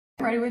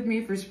Ready with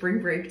me for spring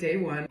break day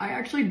 1. I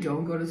actually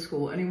don't go to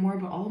school anymore,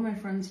 but all of my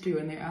friends do,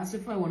 and they asked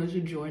if I wanted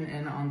to join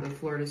in on the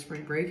Florida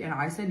spring break, and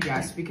I said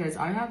yes because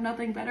I have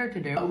nothing better to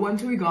do.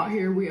 Once we got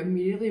here, we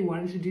immediately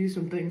wanted to do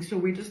something, so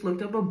we just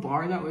looked up a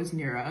bar that was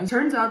near us.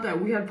 Turns out that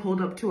we had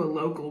pulled up to a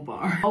local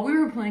bar. While we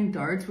were playing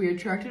darts, we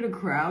attracted a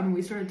crowd, and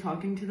we started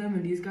talking to them,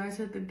 and these guys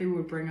said that they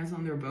would bring us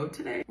on their boat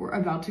today. We're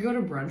about to go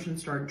to brunch and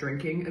start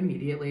drinking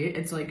immediately.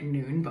 It's like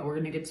noon, but we're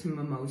gonna get some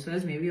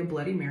mimosas, maybe a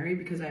Bloody Mary,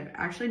 because I've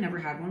actually never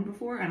had one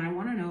before, and I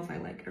want to know if I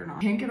like it or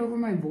not. Can't get over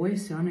my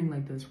voice sounding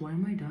like this. Why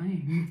am I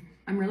dying?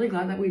 I'm really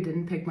glad that we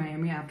didn't pick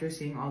Miami after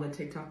seeing all the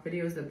TikTok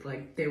videos that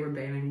like they were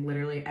banning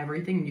literally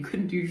everything and you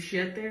couldn't do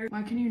shit there.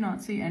 Why can you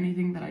not see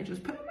anything that I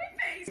just put on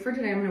my face? For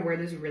today, I'm gonna wear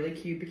this really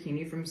cute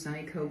bikini from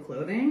Sunny Co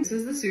Clothing. This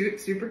is the suit,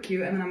 super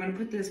cute, and then I'm gonna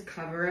put this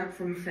cover up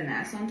from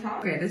Finesse on top.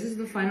 Okay, this is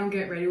the final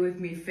get ready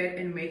with me fit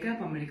and makeup.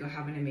 I'm gonna go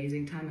have an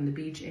amazing time on the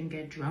beach and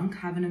get drunk.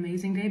 Have an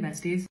amazing day,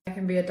 besties. I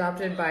can be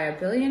adopted by a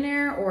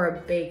billionaire or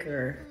a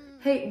baker.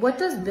 Hey, what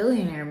does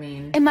billionaire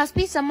mean? It must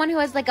be someone who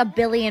has like a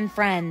billion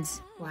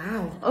friends.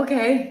 Wow,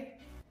 okay.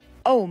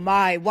 Oh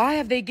my, why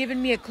have they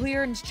given me a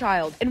clearance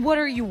child? And what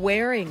are you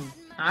wearing?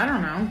 I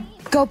don't know.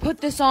 Go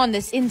put this on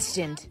this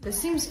instant. This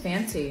seems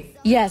fancy.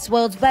 Yes,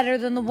 well, it's better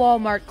than the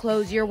Walmart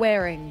clothes you're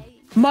wearing.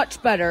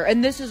 Much better.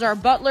 And this is our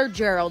butler,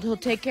 Gerald. He'll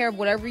take care of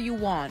whatever you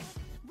want.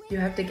 You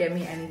have to get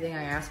me anything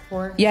I ask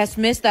for? Yes,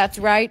 miss, that's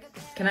right.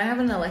 Can I have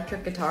an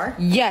electric guitar?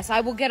 Yes, I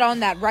will get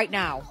on that right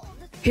now.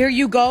 Here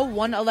you go,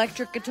 one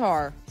electric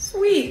guitar.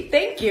 Sweet,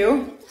 thank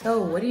you.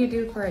 So, what do you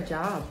do for a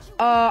job?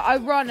 I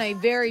run a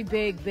very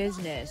big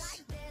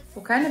business.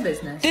 What kind of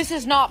business? This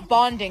is not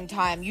bonding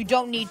time. You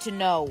don't need to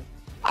know.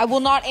 I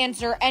will not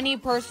answer any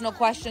personal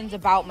questions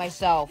about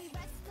myself.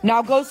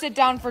 Now go sit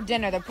down for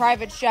dinner. The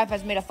private chef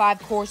has made a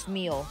 5-course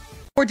meal.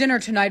 For dinner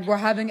tonight, we're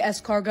having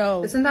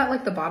escargot. Isn't that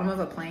like the bottom of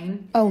a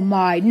plane? Oh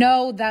my,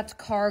 no, that's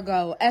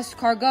cargo.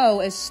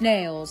 Escargot is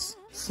snails.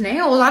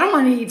 Snails? I don't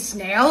want to eat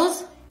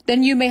snails.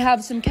 Then you may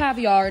have some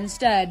caviar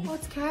instead.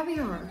 What's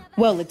caviar?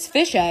 Well, it's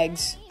fish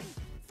eggs.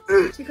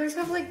 Do you guys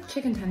have like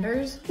chicken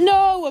tenders?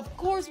 No, of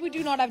course we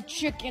do not have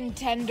chicken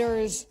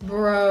tenders.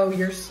 Bro,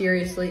 you're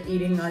seriously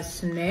eating a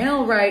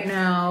snail right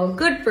now.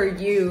 Good for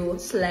you,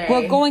 Slay.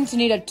 We're going to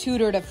need a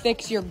tutor to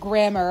fix your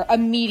grammar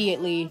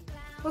immediately.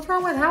 What's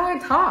wrong with how I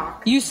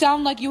talk? You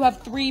sound like you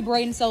have 3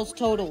 brain cells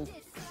total.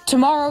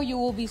 Tomorrow you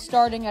will be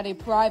starting at a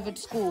private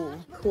school.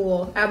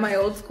 Cool. At my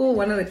old school,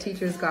 one of the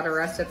teachers got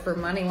arrested for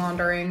money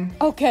laundering.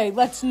 Okay,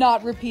 let's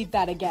not repeat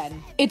that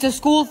again. It's a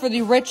school for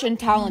the rich and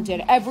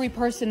talented. Every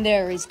person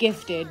there is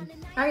gifted.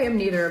 I am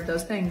neither of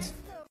those things.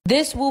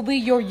 This will be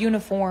your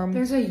uniform.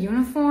 There's a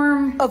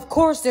uniform? Of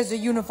course there's a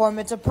uniform.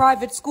 It's a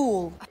private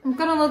school. I'm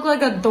gonna look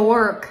like a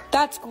dork.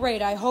 That's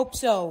great. I hope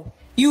so.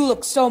 You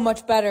look so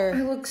much better.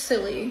 I look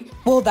silly.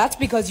 Well, that's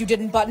because you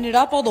didn't button it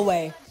up all the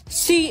way.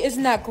 See,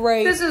 isn't that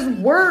great? This is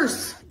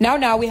worse.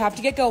 Now, we have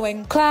to get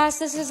going. Class,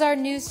 this is our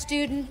new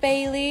student,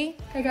 Bailey.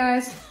 Hey,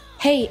 guys.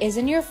 Hey,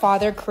 isn't your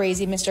father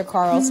crazy, Mr.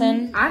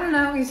 Carlson? I don't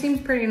know. He seems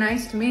pretty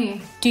nice to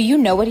me. Do you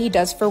know what he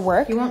does for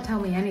work? He won't tell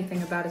me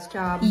anything about his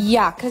job.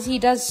 Yeah, because he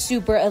does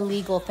super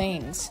illegal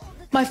things.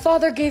 My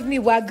father gave me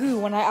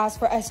Wagyu when I asked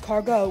for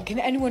escargot. Can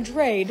anyone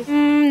trade?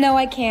 No,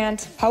 I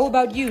can't. How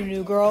about you,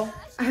 new girl?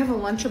 I have a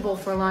Lunchable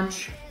for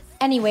lunch.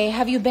 Anyway,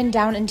 have you been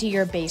down into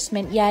your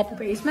basement yet?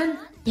 Basement?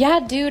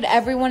 Yeah, dude,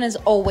 everyone is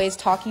always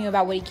talking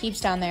about what he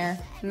keeps down there.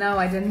 No,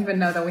 I didn't even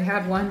know that we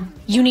had one.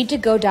 You need to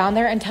go down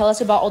there and tell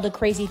us about all the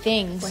crazy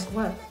things. Like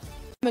what?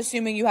 I'm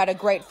assuming you had a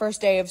great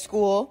first day of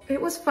school.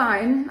 It was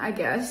fine, I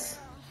guess.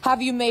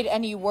 Have you made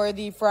any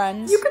worthy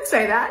friends? You could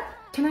say that.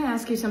 Can I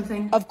ask you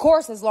something? Of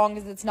course, as long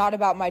as it's not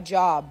about my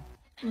job.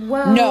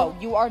 Well... No,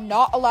 you are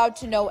not allowed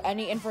to know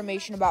any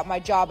information about my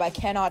job. I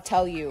cannot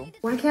tell you.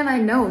 Why can't I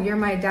know? You're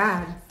my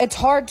dad. It's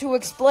hard to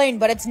explain,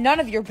 but it's none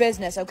of your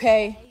business,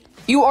 okay?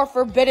 You are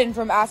forbidden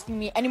from asking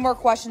me any more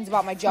questions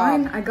about my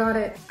job. Fine, I got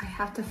it. I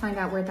have to find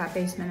out where that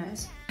basement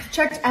is. I've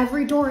checked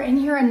every door in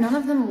here and none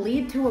of them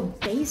lead to a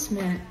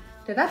basement.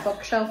 Did that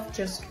bookshelf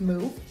just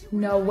move?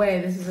 No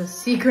way, this is a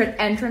secret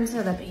entrance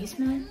to the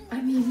basement?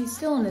 I mean, he's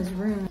still in his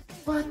room.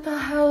 What the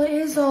hell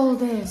is all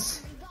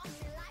this?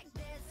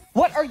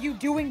 What are you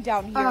doing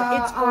down here?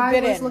 It's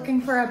forbidden. I was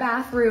looking for a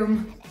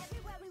bathroom.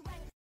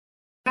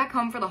 Back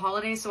home for the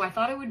holidays, so I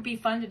thought it would be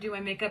fun to do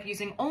my makeup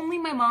using only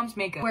my mom's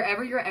makeup.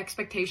 Wherever your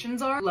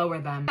expectations are, lower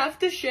them. Have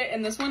to shit,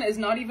 and this one is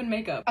not even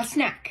makeup. A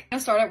snack. I'm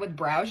gonna start out with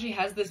brows. She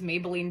has this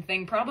Maybelline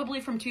thing, probably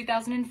from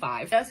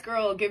 2005. Yes,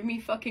 girl, give me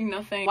fucking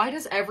nothing. Why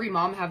does every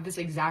mom have this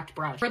exact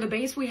brush? For the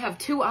base, we have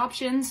 2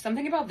 options.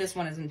 Something about this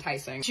one is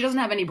enticing. She doesn't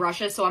have any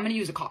brushes, so I'm gonna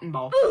use a cotton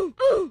ball.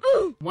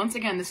 Once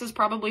again, this is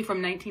probably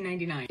from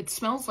 1999. It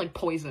smells like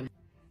poison.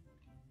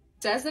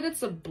 Says that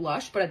it's a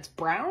blush, but it's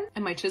brown.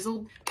 Am I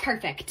chiseled?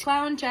 Perfect.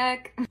 Clown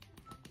check.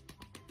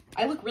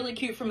 I look really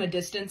cute from a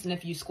distance, and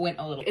if you squint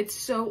a little. It's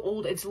so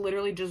old, it's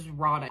literally just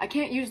rotting. I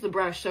can't use the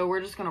brush, so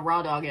we're just gonna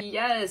raw dog it.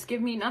 Yes,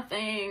 give me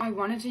nothing. I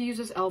wanted to use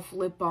this e.l.f.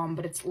 lip balm,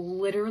 but it's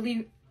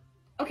literally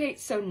Okay,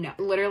 so no.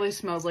 It literally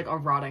smells like a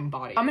rotting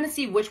body. I'm gonna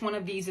see which one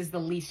of these is the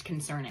least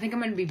concerning. I think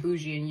I'm gonna be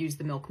bougie and use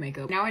the milk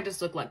makeup. Now I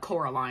just look like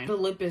Coraline. The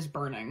lip is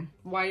burning.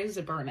 Why is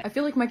it burning? I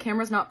feel like my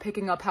camera's not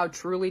picking up how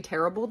truly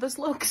terrible this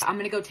looks. I'm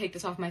gonna go take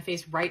this off my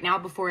face right now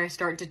before I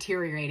start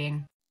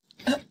deteriorating.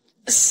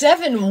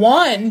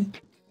 7'1"?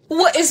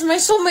 What, is my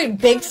soulmate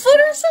Bigfoot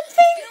or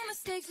something?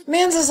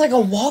 Man's is like a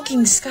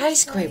walking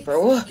skyscraper.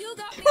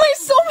 My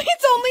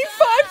soulmate's only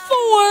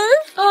 5'4".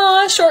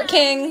 Aw, short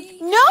king.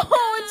 No,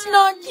 it's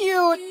not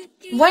cute.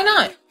 Why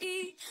not?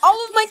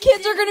 All of my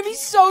kids are gonna be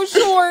so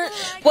short.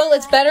 Well,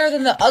 it's better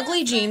than the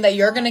ugly gene that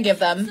you're gonna give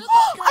them.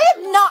 I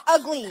am not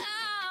ugly.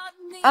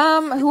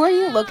 Who are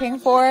you looking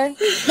for?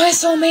 My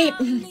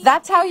soulmate.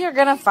 That's how you're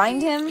gonna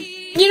find him?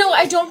 You know,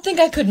 I don't think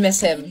I could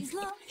miss him.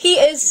 He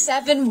is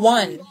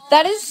 7'1".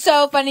 That is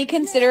so funny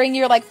considering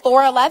you're like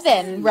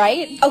 4'11",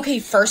 right? Okay,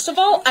 first of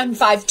all, I'm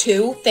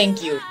 5'2",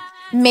 thank you.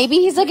 Maybe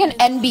he's like an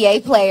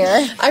NBA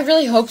player. I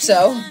really hope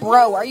so.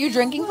 Bro, are you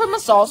drinking from a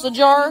salsa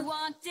jar?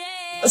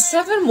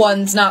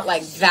 7'1"'s not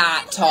like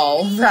that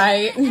tall,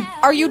 right?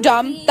 Are you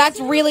dumb? That's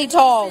really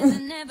tall.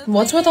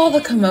 What's with all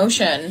the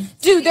commotion?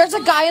 Dude, there's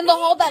a guy in the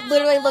hall that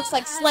literally looks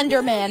like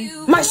Slender Man.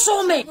 My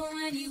soulmate!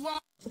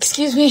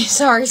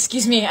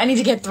 Excuse me, I need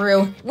to get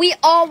through. We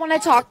all want to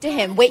talk to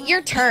him. Wait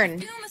your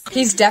turn.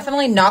 He's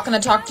definitely not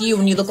gonna talk to you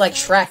when you look like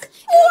Shrek.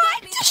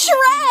 What?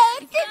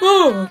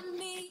 Shrek?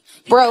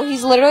 Bro,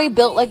 he's literally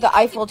built like the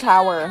Eiffel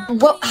Tower.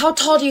 Well, how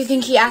tall do you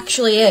think he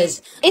actually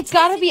is? It's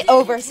gotta be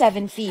over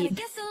 7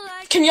 feet.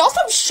 Can y'all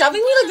stop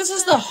shoving me like this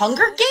is the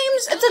Hunger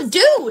Games? It's a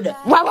dude!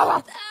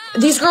 Wow.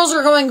 These girls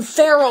are going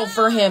feral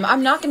for him.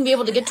 I'm not gonna be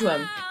able to get to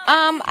him.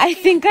 I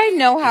think I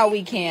know how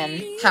we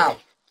can. How?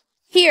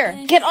 Here,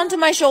 get onto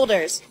my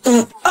shoulders.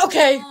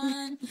 Okay.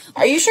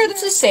 Are you sure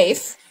this is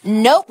safe?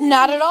 Nope,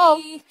 not at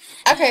all.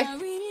 Okay.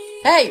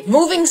 Hey,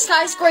 moving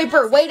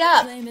skyscraper, wait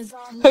up.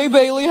 Hey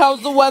Bailey,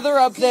 how's the weather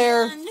up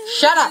there?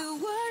 Shut up.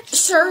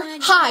 Sir,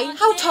 hi,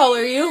 how tall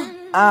are you?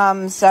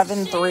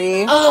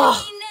 7'3".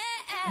 Ugh.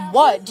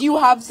 What? Do you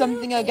have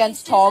something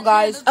against tall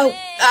guys? Oh,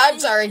 I'm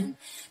sorry.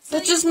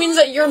 That just means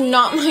that you're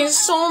not my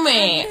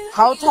soulmate.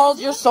 How tall's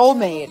your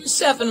soulmate?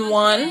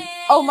 7'1".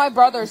 Oh, my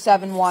brother's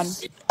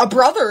 7'1". A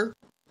brother?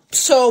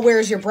 So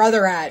where's your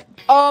brother at?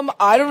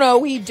 I don't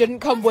know. He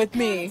didn't come with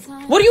me.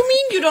 What do you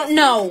mean you don't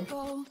know?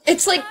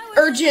 It's like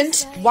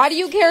urgent. Why do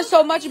you care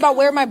so much about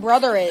where my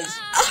brother is?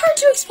 Hard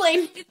to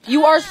explain.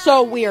 You are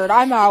so weird.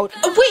 I'm out.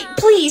 Wait,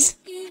 please.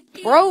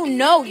 Bro,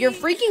 no, you're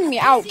freaking me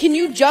out. Can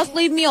you just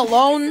leave me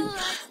alone?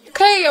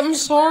 Okay, I'm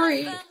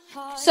sorry.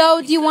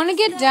 So, do you want to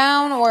get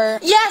down or?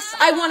 Yes,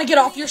 I want to get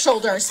off your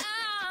shoulders.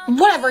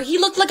 Whatever, he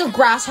looked like a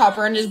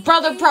grasshopper and his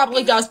brother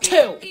probably does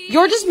too.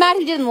 You're just mad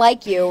he didn't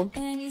like you.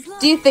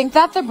 Do you think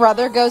that the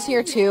brother goes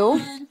here too?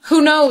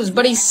 Who knows,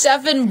 but he's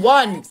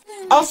 7'1".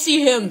 I'll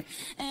see him.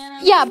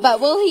 Yeah, but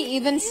will he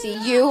even see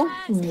you?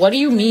 What do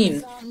you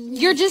mean?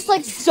 You're just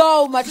like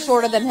so much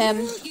shorter than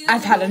him.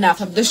 I've had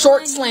enough of the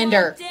short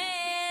slander.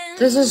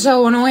 This is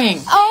so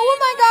annoying. Oh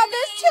my god,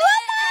 there's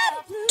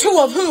 2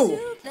 of them! 2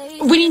 of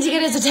who? We need to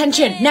get his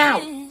attention, now.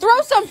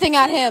 Throw something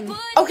at him.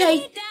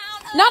 Okay.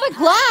 Not a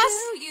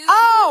glass.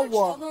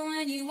 Ow!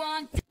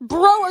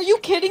 Bro, are you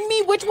kidding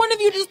me? Which one of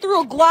you just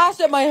threw a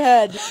glass at my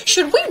head?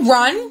 Should we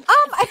run?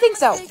 I think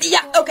so.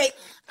 Yeah, okay.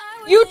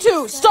 You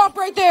two, stop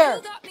right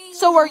there.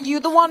 So are you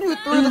the one who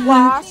threw the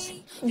glass?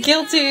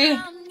 Guilty.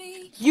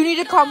 You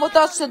need to come with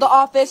us to the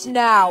office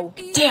now.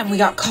 Damn, we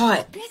got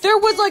caught. There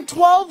was like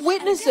 12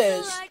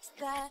 witnesses.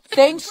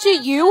 Thanks to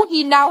you,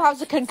 he now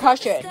has a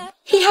concussion.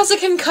 He has a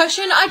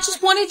concussion? I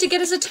just wanted to get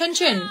his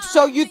attention.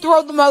 So you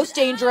throw the most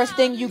dangerous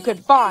thing you could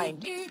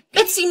find.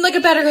 It seemed like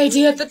a better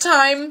idea at the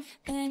time.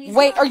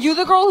 Wait, are you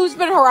the girl who's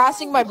been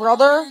harassing my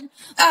brother?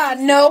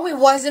 No, it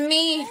wasn't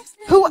me.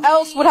 Who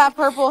else would have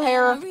purple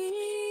hair?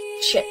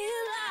 Shit.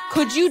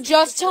 Could you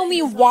just tell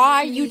me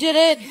why you did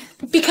it?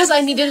 Because I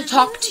needed to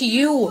talk to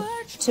you.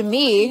 To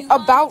me?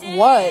 About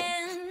what?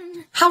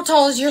 How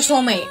tall is your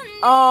soulmate?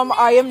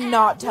 I am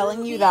not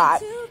telling you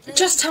that.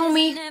 Just tell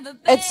me.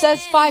 It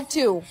says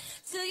 5'2".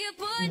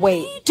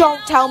 Wait,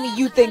 don't tell me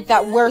you think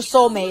that we're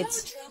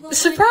soulmates.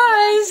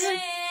 Surprise!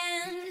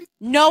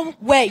 No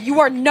way, you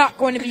are not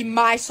going to be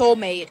my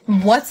soulmate.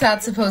 What's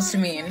that supposed to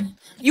mean?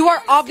 You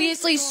are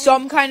obviously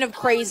some kind of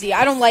crazy.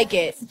 I don't like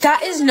it.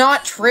 That is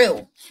not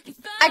true.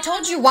 I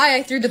told you why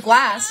I threw the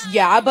glass.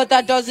 Yeah, but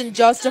that doesn't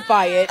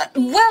justify it.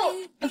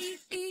 Well,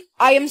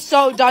 I am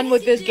so done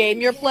with this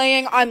game you're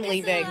playing. I'm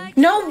leaving.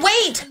 No,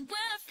 wait!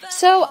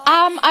 So,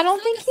 I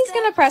don't think he's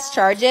gonna press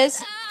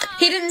charges.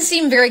 He didn't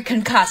seem very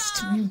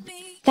concussed.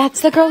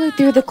 That's the girl who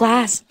threw the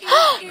glass.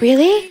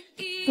 Really?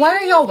 Why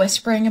are y'all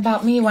whispering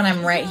about me when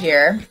I'm right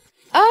here?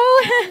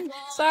 Oh,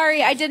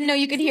 sorry, I didn't know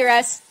you could hear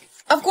us.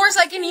 Of course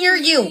I can hear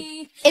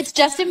you. It's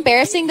just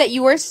embarrassing that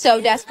you were so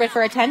desperate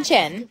for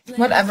attention.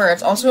 Whatever,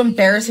 it's also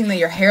embarrassing that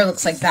your hair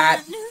looks like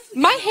that.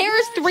 My hair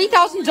is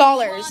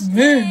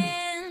 $3,000.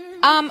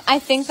 I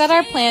think that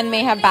our plan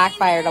may have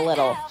backfired a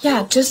little.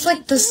 Yeah, just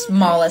like the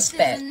smallest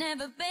bit.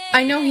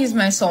 I know he's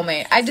my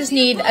soulmate. I just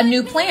need a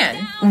new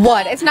plan.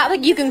 What? It's not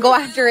like you can go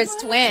after his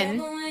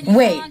twin.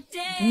 Wait.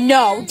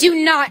 No, do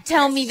not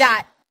tell me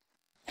that.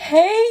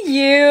 Hey,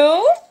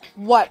 you.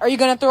 What, are you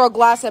gonna throw a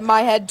glass at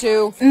my head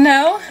too?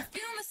 No.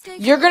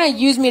 You're gonna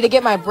use me to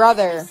get my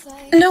brother.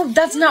 No,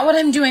 that's not what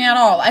I'm doing at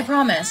all. I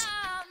promise.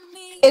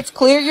 It's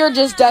clear you're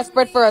just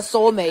desperate for a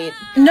soulmate.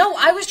 No,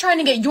 I was trying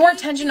to get your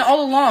attention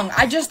all along.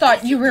 I just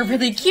thought you were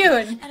really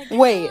cute.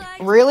 Wait,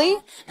 really?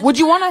 Would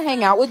you want to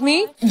hang out with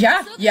me?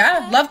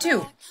 Yeah, love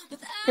to.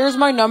 Here's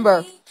my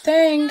number.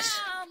 Thanks.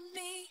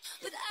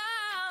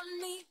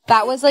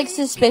 That was like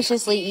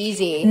suspiciously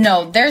easy.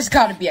 No, there's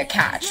gotta be a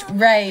catch,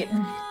 right?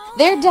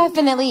 There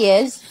definitely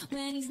is.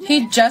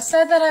 He just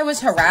said that I was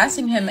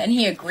harassing him and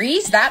he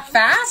agrees that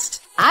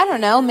fast? I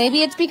don't know,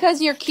 maybe it's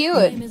because you're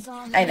cute.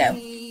 I know.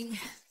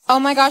 Oh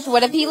my gosh,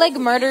 what if he like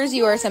murders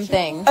you or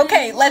something?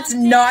 Okay, let's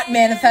not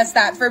manifest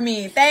that for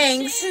me.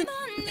 Thanks.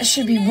 It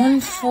should be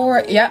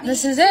 1-4. Yep,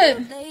 this is it.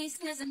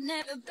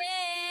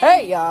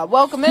 Hey,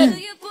 welcome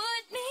in.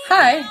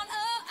 Hi.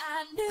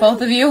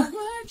 Both of you?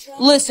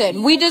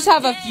 Listen, we just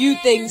have a few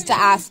things to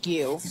ask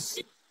you.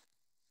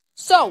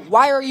 So,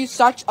 why are you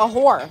such a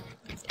whore?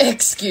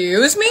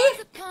 Excuse me?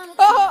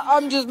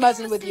 I'm just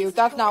messing with you.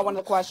 That's not one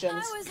of the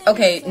questions.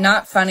 Okay,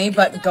 not funny,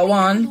 but go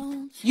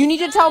on. You need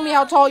to tell me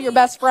how tall your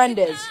best friend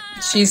is.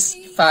 She's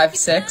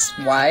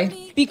 5'6".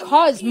 Why?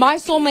 Because my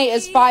soulmate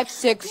is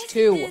 5'6"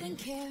 too.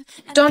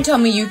 Don't tell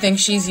me you think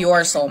she's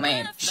your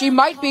soulmate. She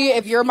might be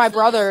if you're my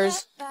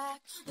brother's.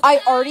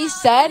 I already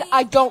said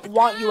I don't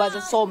want you as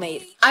a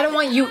soulmate. I don't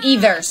want you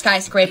either,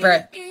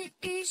 skyscraper.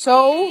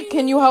 So,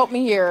 can you help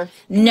me here?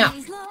 No.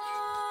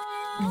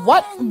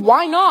 What?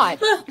 Why not?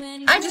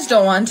 I just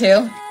don't want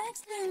to.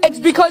 It's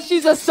because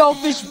she's a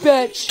selfish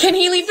bitch. Can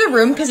he leave the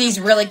room because he's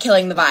really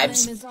killing the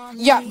vibes?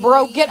 Yeah,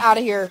 bro, get out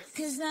of here.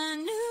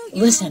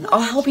 Listen,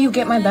 I'll help you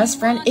get my best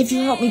friend if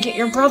you help me get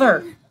your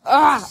brother.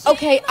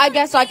 Okay, I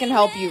guess I can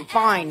help you.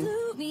 Fine.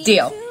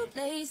 Deal.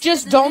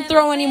 Just don't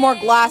throw any more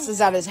glasses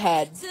at his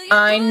head.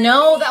 I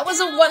know, that was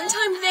a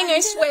one-time thing, I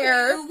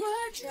swear.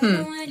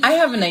 I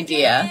have an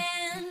idea.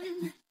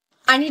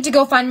 I need to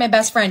go find my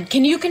best friend.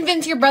 Can you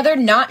convince your brother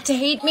not to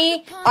hate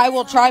me? I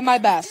will try my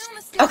best.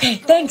 Okay,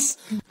 thanks.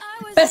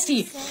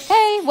 Bestie.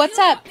 Hey, what's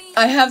up?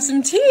 I have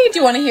some tea. Do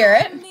you want to hear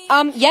it?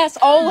 Yes,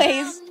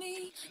 always.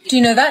 Do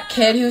you know that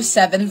kid who's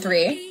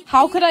 7'3"?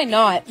 How could I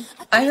not?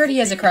 I heard he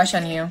has a crush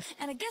on you.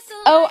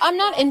 Oh, I'm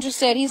not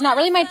interested. He's not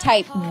really my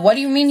type. What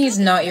do you mean he's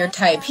not your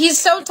type? He's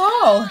so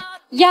tall.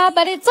 Yeah,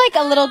 but it's like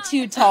a little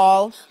too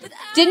tall.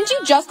 Didn't you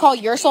just call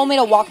your soulmate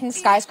a walking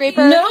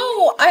skyscraper?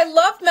 No, I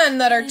love men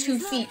that are 2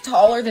 feet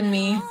taller than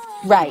me.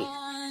 Right.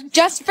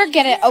 Just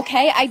forget it,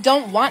 okay? I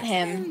don't want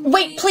him.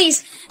 Wait,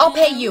 please. I'll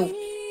pay you.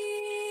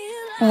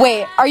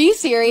 Wait, are you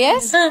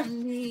serious?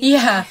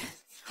 Yeah.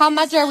 How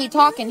much are we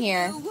talking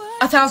here?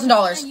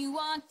 $1,000.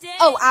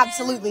 Oh,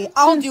 absolutely.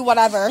 I'll do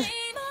whatever.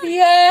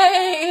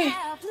 Yay.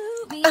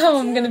 Oh,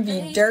 I'm gonna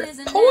be dirt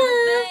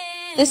poor.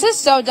 This is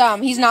so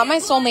dumb. He's not my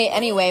soulmate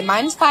anyway.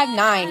 Mine's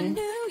 5'9".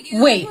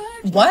 Wait,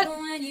 what?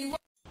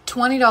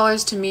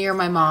 $20 to me or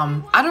my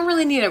mom. I don't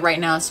really need it right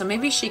now, so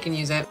maybe she can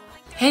use it.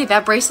 Hey,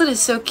 that bracelet is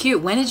so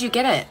cute. When did you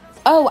get it?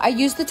 Oh, I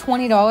used the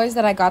 $20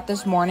 that I got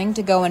this morning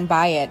to go and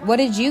buy it. What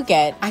did you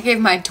get? I gave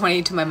my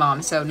 20 to my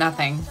mom, so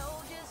nothing.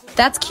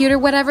 That's cute or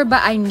whatever,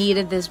 but I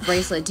needed this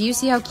bracelet. Do you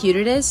see how cute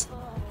it is?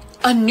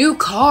 A new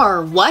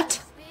car?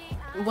 What?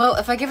 Well,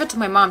 if I give it to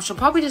my mom, she'll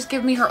probably just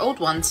give me her old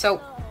one,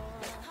 so...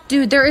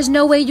 Dude, there is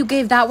no way you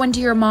gave that one to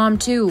your mom,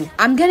 too.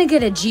 I'm gonna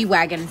get a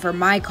G-Wagon for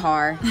my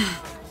car.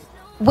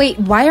 Wait,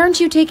 why aren't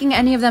you taking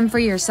any of them for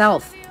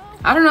yourself?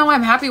 I don't know,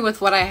 I'm happy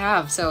with what I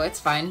have, so it's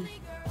fine.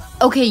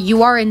 Okay,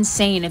 you are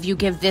insane if you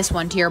give this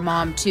one to your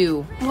mom,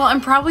 too. Well,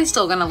 I'm probably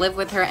still gonna live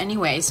with her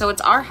anyway, so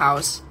it's our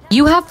house.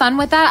 You have fun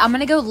with that. I'm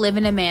gonna go live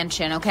in a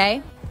mansion,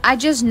 okay? I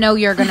just know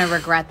you're gonna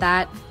regret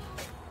that.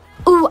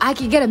 Ooh, I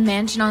could get a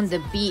mansion on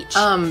the beach.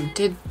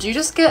 Did you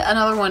just get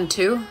another one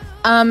too?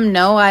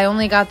 No, I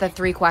only got the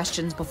 3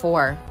 questions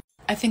before.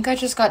 I think I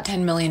just got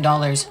 $10 million.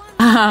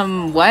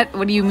 What?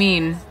 What do you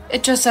mean?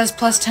 It just says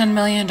plus $10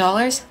 million.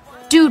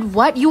 Dude,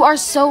 what? You are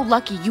so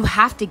lucky. You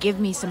have to give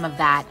me some of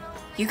that.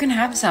 You can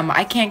have some.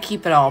 I can't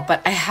keep it all,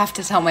 but I have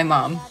to tell my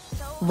mom.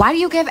 Why do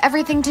you give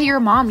everything to your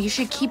mom? You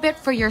should keep it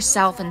for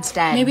yourself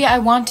instead. Maybe I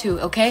want to,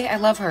 okay? I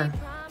love her.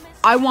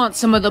 I want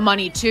some of the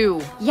money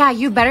too. Yeah,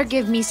 you better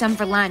give me some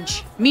for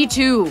lunch. Me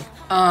too.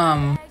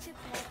 I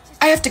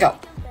have to go.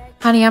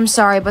 Honey, I'm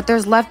sorry, but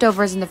there's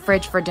leftovers in the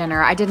fridge for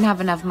dinner. I didn't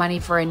have enough money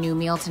for a new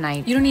meal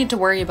tonight. You don't need to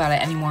worry about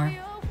it anymore.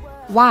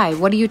 Why?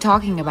 What are you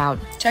talking about?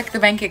 Check the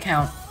bank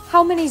account.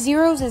 How many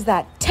zeros is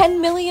that? $10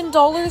 million?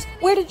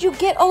 Where did you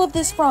get all of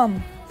this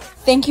from?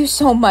 Thank you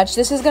so much.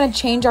 This is gonna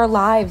change our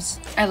lives.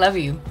 I love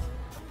you.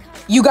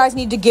 You guys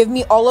need to give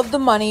me all of the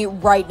money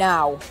right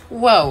now.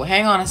 Whoa,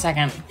 hang on a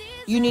second.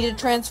 You need to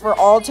transfer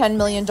all $10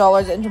 million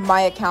into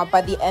my account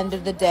by the end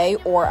of the day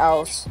or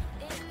else.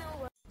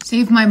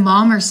 Save my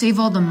mom or save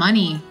all the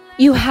money.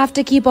 You have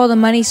to keep all the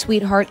money,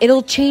 sweetheart.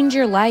 It'll change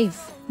your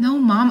life. No,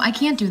 Mom, I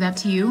can't do that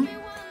to you.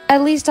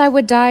 At least I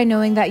would die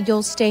knowing that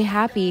you'll stay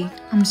happy.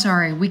 I'm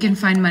sorry, we can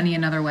find money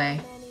another way.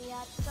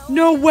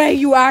 No way,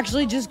 you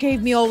actually just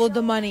gave me all of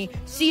the money.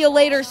 See you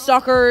later,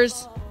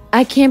 suckers.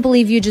 I can't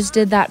believe you just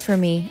did that for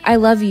me. I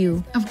love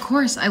you. Of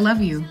course, I love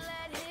you.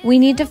 We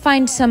need to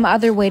find some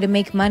other way to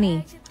make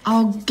money.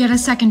 I'll get a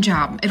second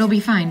job. It'll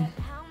be fine.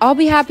 I'll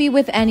be happy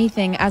with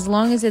anything as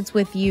long as it's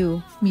with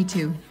you. Me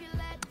too.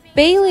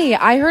 Bailey,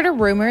 I heard a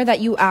rumor that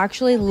you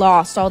actually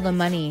lost all the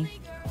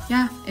money.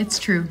 Yeah, it's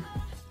true.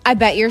 I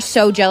bet you're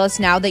so jealous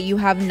now that you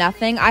have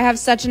nothing. I have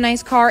such a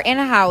nice car and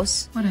a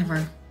house.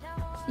 Whatever.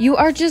 You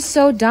are just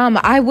so dumb.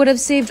 I would have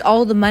saved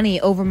all the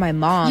money over my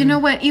mom. You know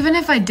what? Even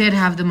if I did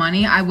have the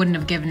money, I wouldn't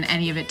have given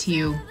any of it to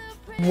you.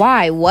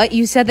 Why? What?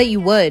 You said that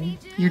you would.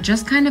 You're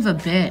just kind of a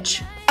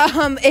bitch.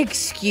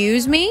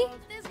 Excuse me?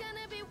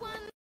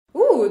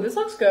 Ooh, this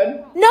looks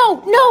good.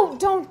 No,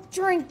 don't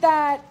drink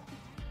that.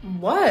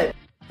 What?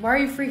 Why are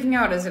you freaking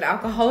out? Is it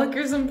alcoholic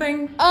or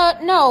something?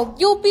 No,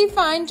 you'll be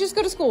fine. Just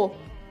go to school.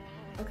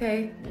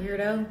 Okay,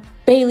 weirdo.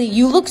 Bailey,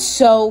 you look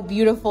so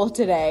beautiful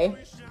today.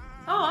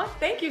 Aw,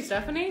 thank you,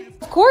 Stephanie.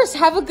 Of course,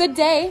 have a good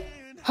day.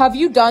 Have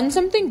you done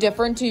something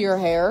different to your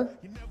hair?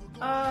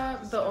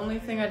 The only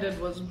thing I did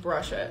was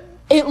brush it.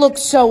 It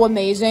looks so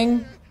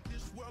amazing.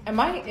 Am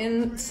I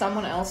in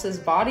someone else's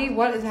body?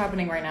 What is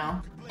happening right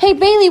now? Hey,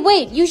 Bailey,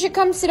 wait. You should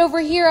come sit over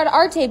here at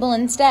our table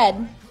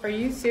instead. Are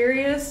you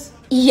serious?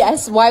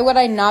 Yes, why would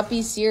I not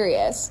be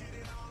serious?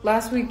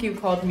 Last week you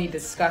called me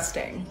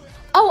disgusting.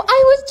 Oh,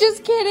 I was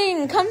just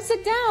kidding. Come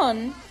sit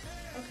down.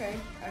 Okay,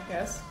 I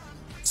guess.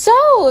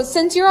 So,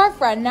 since you're our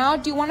friend now,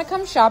 do you want to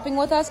come shopping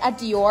with us at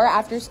Dior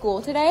after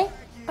school today?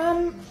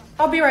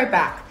 I'll be right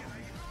back.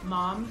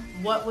 Mom,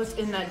 what was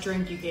in that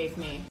drink you gave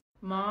me?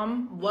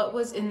 Mom, what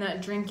was in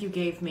that drink you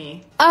gave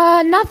me?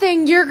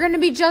 Nothing. You're gonna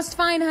be just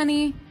fine,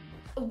 honey.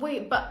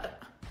 Wait,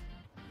 but...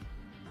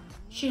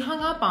 She hung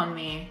up on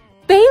me.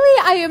 Bailey,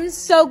 I am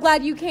so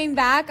glad you came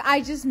back.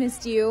 I just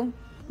missed you.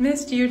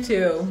 Missed you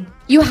too.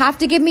 You have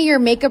to give me your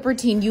makeup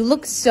routine. You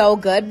look so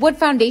good. What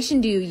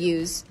foundation do you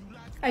use?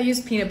 I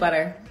used peanut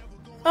butter.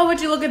 Oh, would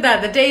you look at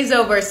that? The day's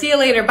over. See you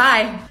later.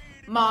 Bye.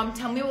 Mom,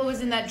 tell me what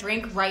was in that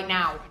drink right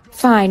now.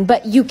 Fine,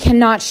 but you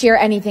cannot share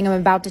anything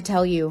I'm about to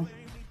tell you.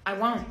 I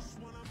won't.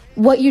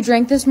 What you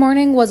drank this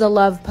morning was a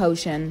love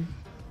potion.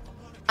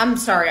 I'm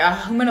sorry,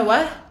 I'm gonna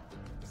what?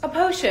 A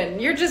potion.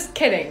 You're just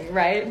kidding,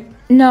 right?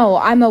 No,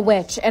 I'm a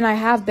witch, and I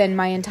have been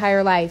my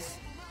entire life.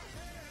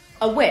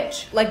 A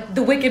witch? Like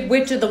the Wicked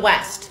Witch of the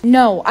West?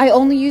 No, I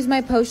only use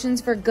my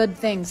potions for good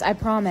things, I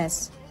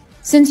promise.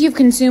 Since you've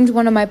consumed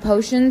one of my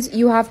potions,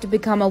 you have to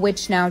become a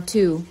witch now,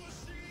 too.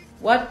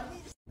 What?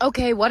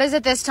 Okay, what is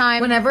it this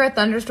time? Whenever a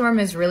thunderstorm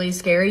is really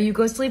scary, you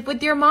go sleep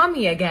with your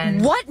mommy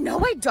again. What? No,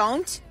 I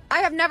don't. I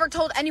have never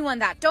told anyone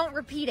that. Don't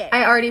repeat it.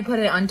 I already put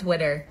it on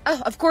Twitter.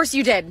 Oh, of course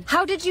you did.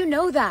 How did you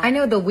know that? I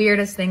know the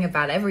weirdest thing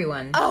about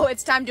everyone. Oh,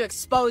 it's time to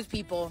expose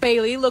people.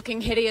 Bailey,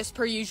 looking hideous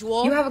per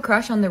usual. You have a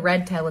crush on the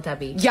red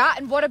Teletubby. Yeah,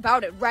 and what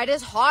about it? Red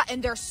is hot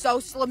and they're so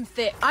slim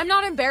thick. I'm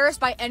not embarrassed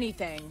by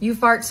anything. You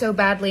fart so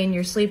badly in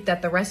your sleep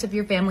that the rest of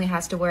your family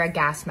has to wear a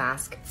gas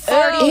mask.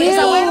 Farty, is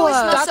that why it always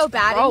smells That's so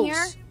bad gross. in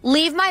here?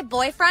 Leave my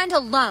boyfriend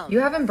alone. You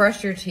haven't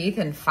brushed your teeth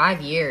in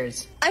 5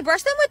 years. I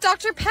brushed them with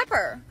Dr.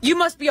 Pepper. You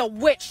must be a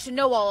witch to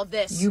know all of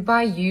this. You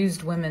buy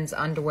used women's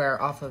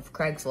underwear off of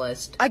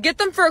Craigslist. I get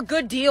them for a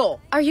good deal.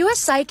 Are you a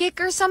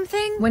psychic or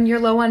something? When you're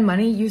low on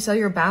money, you sell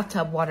your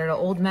bathtub water to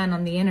old men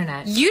on the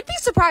internet. You'd be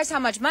surprised how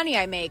much money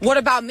I make. What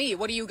about me?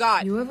 What do you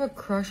got? You have a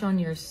crush on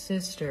your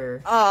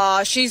sister.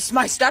 She's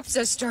my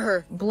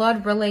stepsister.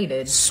 Blood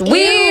related.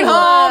 Sweet Ew,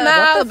 home what the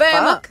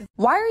Alabama. fuck?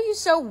 Why are you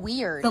so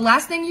weird? The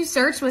last thing you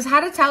searched was how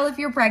to tell if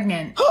you're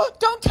pregnant.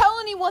 Don't tell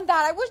anyone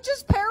that. I was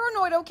just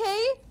paranoid,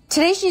 okay?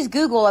 Today she's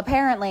Google,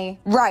 apparently.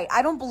 Right,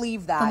 I don't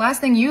believe that. The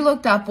last thing you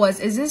looked up was,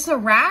 is this a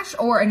rash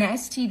or an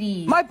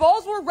STD? My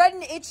balls were red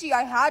and itchy.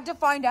 I had to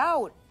find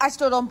out. I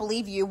still don't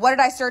believe you. What did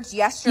I search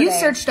yesterday? You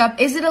searched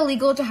up, is it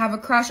illegal to have a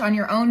crush on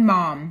your own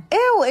mom?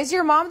 Ew, is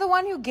your mom the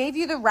one who gave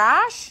you the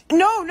rash?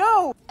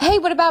 No. Hey,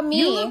 what about me?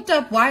 You looked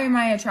up, why am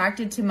I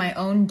attracted to my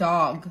own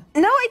dog?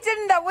 No, I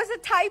didn't. That was a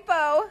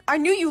typo. I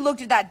knew you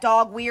looked at that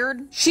dog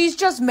weird. She's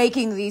just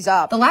making these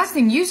up. The last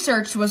thing you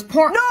searched was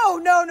porn. No.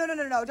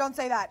 Don't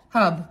say that.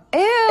 Hub.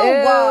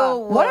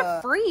 Ew, what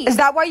a freak. Is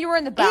that why you were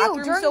in the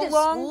bathroom during so the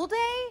long? school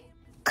day?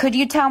 Could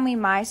you tell me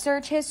my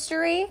search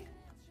history?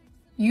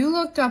 You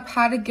looked up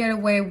how to get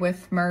away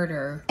with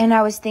murder. And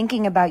I was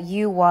thinking about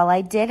you while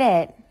I did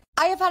it.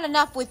 I have had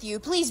enough with you.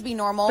 Please be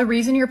normal. The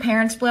reason your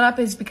parents split up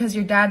is because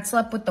your dad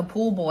slept with the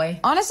pool boy.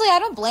 Honestly, I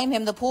don't blame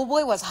him. The pool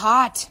boy was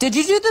hot. Did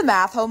you do the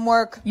math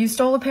homework? You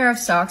stole a pair of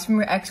socks from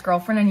your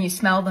ex-girlfriend and you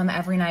smell them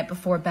every night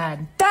before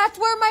bed. That's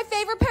where my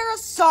favorite pair of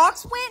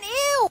socks went.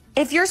 Ew.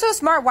 If you're so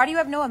smart, why do you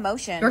have no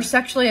emotion? You're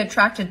sexually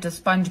attracted to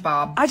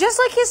SpongeBob. I just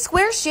like his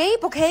square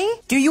shape, okay?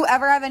 Do you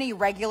ever have any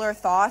regular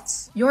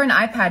thoughts? You're an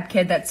iPad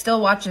kid that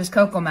still watches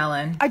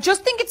Cocomelon. I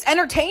just think it's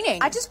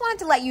entertaining. I just wanted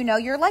to let you know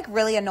you're like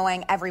really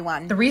annoying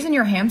everyone. The reason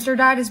your hamster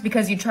died is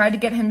because you tried to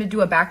get him to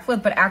do a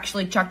backflip but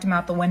actually chucked him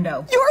out the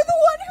window. You're the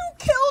one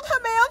who killed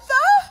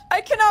Samantha?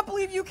 I cannot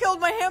believe you killed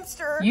my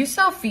hamster. You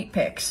sell feet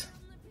pics.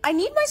 I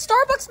need my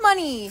Starbucks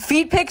money.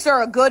 Feet pics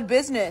are a good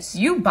business.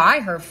 You buy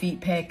her feet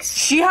pics.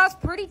 She has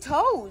pretty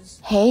toes.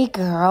 Hey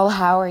girl,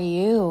 how are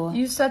you?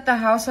 You set the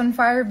house on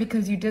fire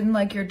because you didn't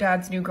like your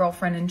dad's new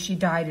girlfriend and she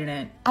died in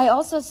it. I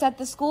also set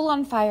the school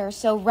on fire,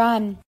 so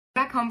run.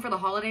 Back home for the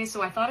holidays,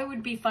 so I thought it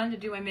would be fun to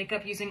do my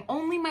makeup using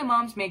only my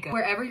mom's makeup.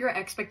 Wherever your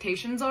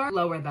expectations are,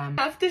 lower them.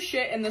 Half the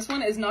shit in this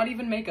one is not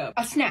even makeup.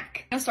 A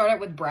snack. I'm gonna start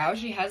out with brows.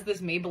 She has this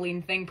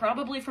Maybelline thing,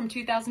 probably from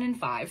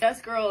 2005.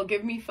 Yes, girl,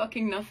 give me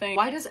fucking nothing.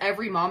 Why does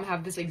every mom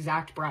have this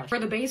exact brush? For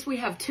the base, we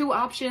have 2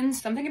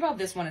 options. Something about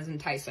this one is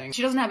enticing.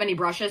 She doesn't have any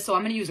brushes, so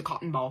I'm gonna use a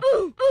cotton ball.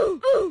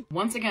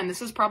 Once again,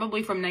 this is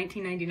probably from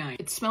 1999.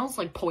 It smells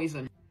like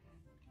poison.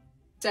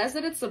 Says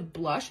that it's a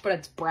blush, but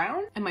it's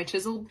brown. Am I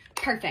chiseled?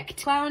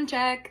 Perfect. Clown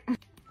check.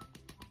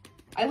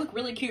 I look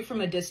really cute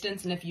from a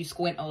distance, and if you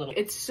squint a little.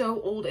 It's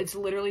so old, it's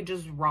literally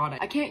just rotting.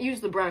 I can't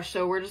use the brush,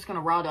 so we're just gonna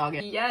raw dog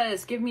it.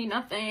 Yes, give me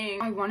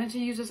nothing. I wanted to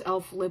use this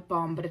e.l.f. lip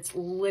balm, but it's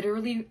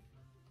literally...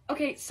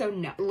 Okay, so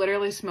no. It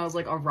literally smells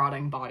like a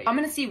rotting body. I'm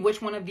gonna see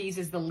which one of these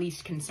is the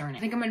least concerning. I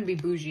think I'm gonna be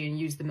bougie and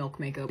use the Milk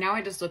makeup. Now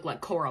I just look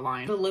like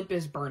Coraline. The lip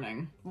is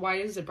burning. Why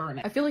is it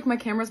burning? I feel like my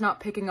camera's not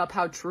picking up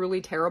how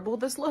truly terrible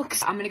this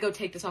looks. I'm gonna go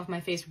take this off my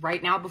face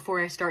right now before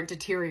I start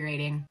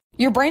deteriorating.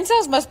 Your brain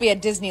cells must be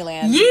at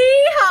Disneyland.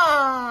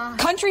 Yeehaw!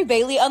 Country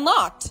Bailey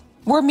unlocked.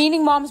 We're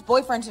meeting mom's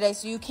boyfriend today,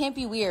 so you can't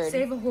be weird.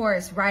 Save a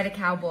horse, ride a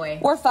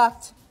cowboy. We're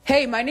fucked.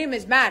 Hey, my name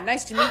is Matt.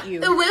 Nice to meet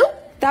you. Woo?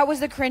 That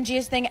was the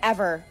cringiest thing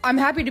ever. I'm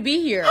happy to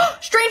be here.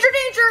 Stranger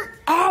danger!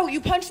 Ow,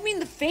 you punched me in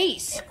the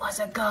face. It was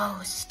a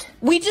ghost.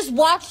 We just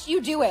watched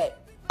you do it.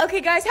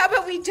 Okay, guys, how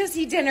about we just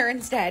eat dinner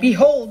instead?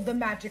 Behold the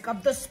magic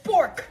of the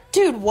spork.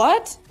 Dude,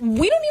 what?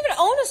 We don't even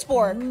own a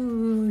spork.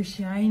 Ooh,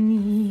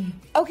 shiny.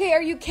 Okay,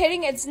 are you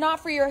kidding? It's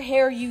not for your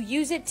hair. You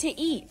use it to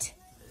eat.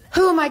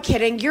 Who am I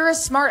kidding? You're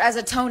as smart as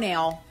a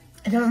toenail.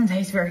 It doesn't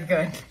taste very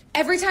good.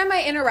 Every time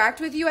I interact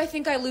with you, I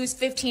think I lose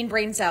 15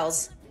 brain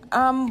cells.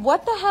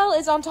 What the hell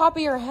is on top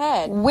of your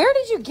head? Where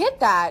did you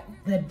get that?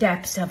 The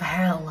depths of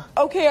hell.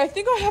 Okay, I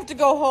think I have to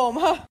go home,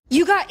 huh?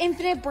 You got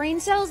infinite brain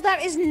cells?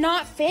 That is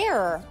not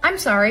fair. I'm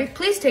sorry.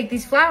 Please take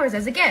these flowers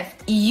as a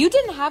gift. You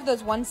didn't have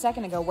those 1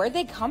 second ago. Where'd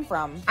they come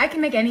from? I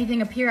can make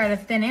anything appear out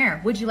of thin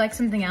air. Would you like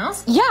something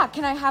else? Yeah,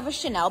 can I have a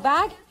Chanel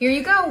bag? Here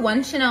you go,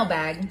 1 Chanel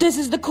bag. This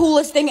is the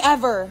coolest thing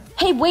ever.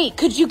 Hey, wait,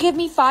 could you give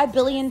me $5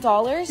 billion?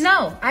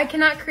 No, I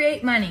cannot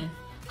create money.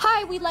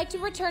 Hi, we'd like to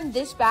return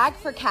this bag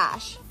for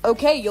cash.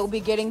 Okay, you'll be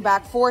getting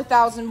back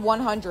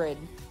 4,100.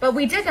 But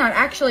we did not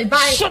actually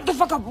buy— Shut the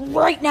fuck up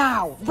right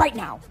now! Right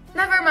now!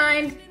 Never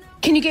mind.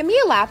 Can you get me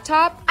a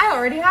laptop? I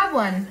already have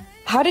one.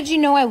 How did you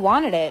know I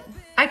wanted it?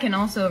 I can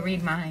also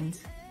read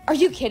minds. Are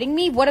you kidding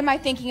me? What am I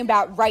thinking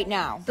about right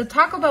now? The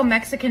Taco Bell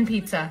Mexican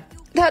pizza.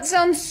 That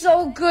sounds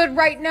so good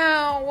right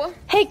now.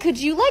 Hey, could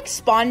you like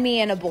spawn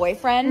me in a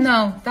boyfriend?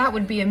 No, that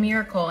would be a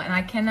miracle, and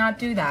I cannot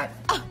do that.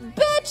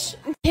 Bitch!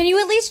 Can you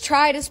at least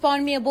try to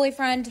spawn me a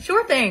boyfriend?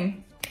 Sure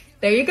thing.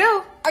 There you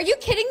go. Are you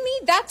kidding me?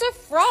 That's a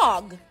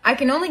frog. I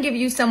can only give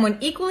you someone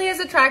equally as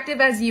attractive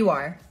as you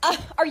are.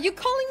 Are you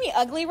calling me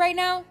ugly right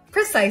now?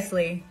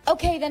 Precisely.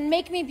 Okay, then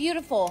make me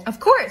beautiful. Of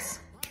course.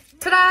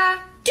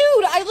 Ta-da!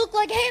 Dude, I look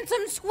like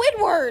handsome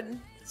Squidward.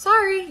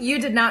 Sorry, you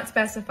did not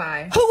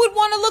specify. Who would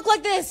want to look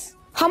like this?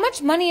 How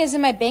much money is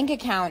in my bank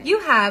account? You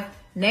have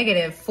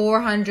negative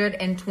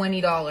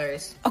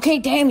 $420. Okay,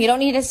 damn, you don't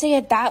need to say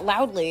it that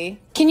loudly.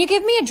 Can you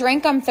give me a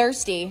drink? I'm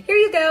thirsty. Here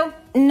you go.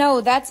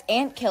 No, that's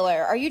ant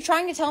killer. Are you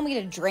trying to tell me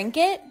to drink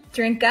it?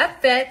 Drink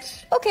up,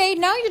 bitch. Okay,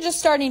 now you're just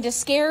starting to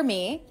scare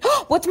me.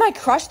 What's my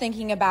crush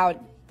thinking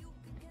about?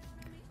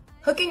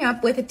 Hooking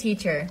up with a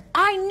teacher.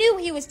 I knew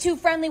he was too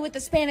friendly with the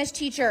Spanish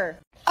teacher.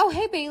 Oh,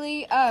 hey,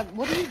 Bailey.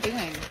 What are you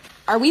doing?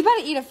 Are we about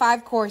to eat a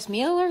 5-course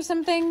meal or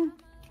something?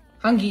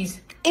 Hungies.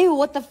 Ew,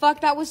 what the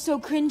fuck? That was so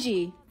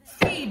cringy.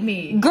 Feed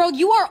me. Girl,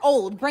 you are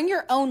old. Bring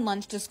your own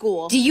lunch to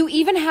school. Do you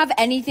even have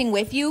anything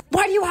with you?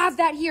 Why do you have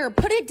that here?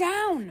 Put it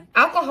down.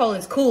 Alcohol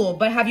is cool,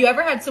 but have you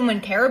ever had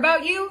someone care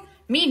about you?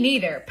 Me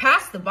neither.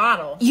 Pass the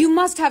bottle. You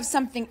must have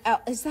something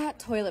else. Is that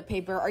toilet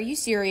paper? Are you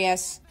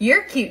serious?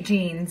 Your cute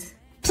jeans.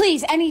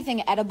 Please,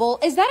 anything edible.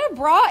 Is that a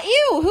bra?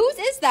 Ew,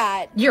 whose is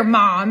that? Your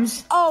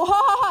mom's. Oh, ha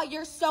ha ha,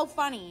 you're so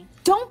funny.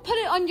 Don't put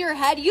it on your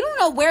head. You don't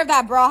know where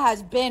that bra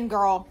has been,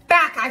 girl.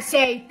 Back, I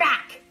say,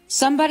 back.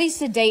 Somebody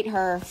sedate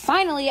her.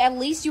 Finally, at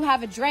least you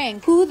have a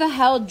drink. Who the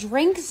hell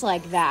drinks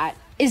like that?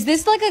 Is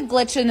this like a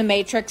glitch in the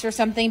Matrix or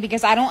something?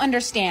 Because I don't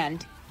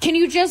understand. Can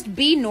you just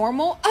be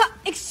normal?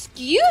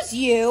 Excuse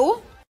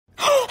you?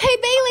 Hey,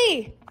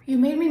 Bailey! You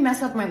made me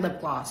mess up my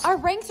lip gloss. Our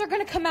ranks are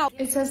gonna come out.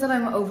 It says that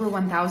I'm over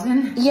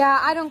 1,000. Yeah,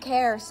 I don't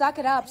care. Suck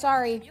it up.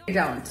 Sorry. I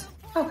don't.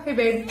 Oh, hey,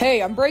 babe.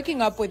 Hey, I'm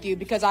breaking up with you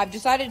because I've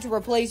decided to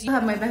replace you. You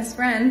have my best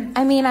friend.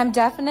 I mean, I'm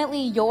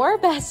definitely your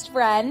best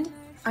friend.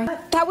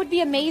 That would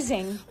be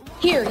amazing.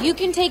 Here, you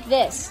can take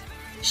this.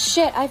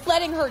 Shit, I'm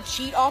letting her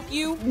cheat off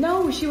you?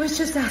 No, she was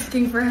just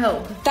asking for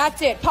help.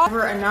 That's it. Pop.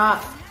 Never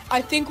enough.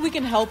 I think we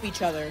can help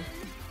each other.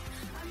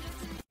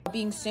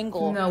 Being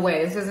single. No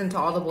way, this isn't to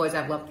all the boys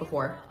I've left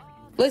before.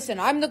 Listen,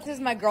 this is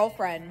my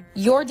girlfriend.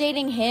 You're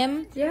dating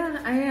him? Yeah,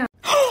 I am.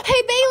 Hey,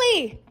 Hey,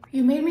 Bailey!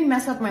 You made me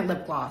mess up my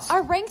lip gloss.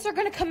 Our ranks are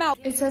gonna come out.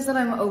 It says that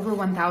I'm over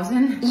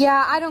 1,000.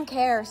 Yeah, I don't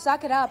care.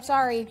 Suck it up.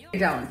 Sorry. I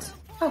don't.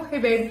 Oh, hey,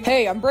 babe.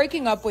 Hey, I'm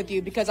breaking up with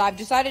you because I've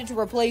decided to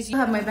replace You you.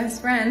 have my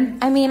best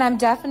friend. I mean, I'm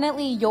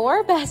definitely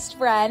your best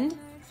friend.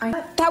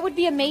 That would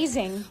be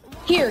amazing.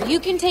 Here,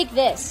 you can take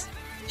this.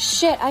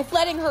 Shit, I'm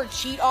letting her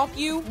cheat off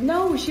you.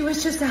 No, she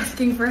was just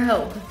asking for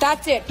help.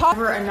 That's it. Pop.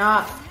 Never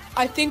enough.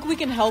 I think we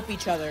can help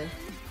each other.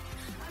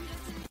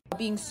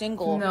 Being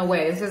single. No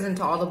way, this isn't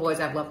to all the boys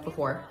I've left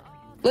before.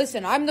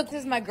 Listen, this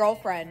is my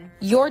girlfriend.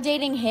 You're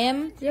dating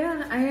him?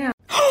 Yeah, I am.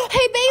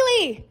 Hey,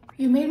 Bailey!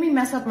 You made me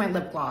mess up my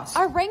lip gloss.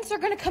 Our ranks are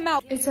gonna come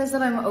out. It says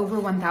that I'm over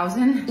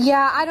 1,000.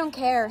 Yeah, I don't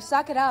care.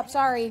 Suck it up.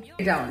 Sorry.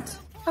 I don't.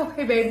 Oh,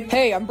 hey, babe.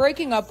 Hey, I'm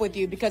breaking up with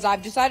you because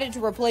I've decided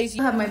to replace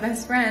You you. have my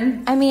best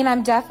friend. I mean,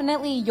 I'm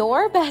definitely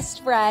your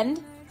best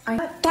friend.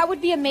 That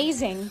would be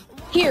amazing.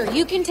 Here,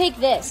 you can take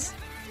this.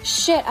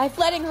 Shit, I'm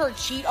letting her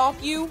cheat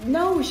off you.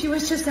 No, she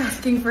was just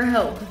asking for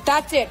help.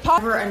 That's it.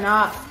 Pop. Never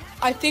enough.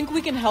 I think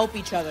we can help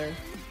each other.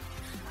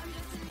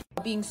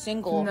 Being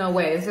single. No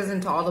way, this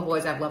isn't to all the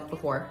boys I've left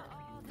before.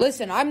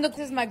 Listen, this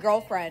is my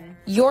girlfriend.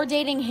 You're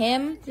dating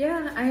him?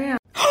 Yeah, I am.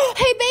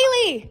 Hey,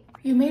 Bailey!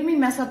 You made me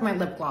mess up my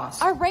lip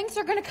gloss. Our ranks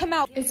are gonna come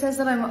out. It says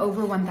that I'm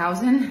over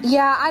 1,000.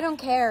 Yeah, I don't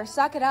care.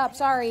 Suck it up.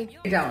 Sorry.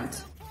 I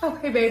don't. Oh,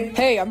 hey, babe.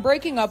 Hey, I'm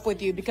breaking up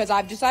with you because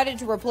I've decided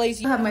to replace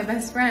You you. have my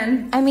best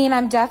friend. I mean,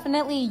 I'm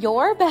definitely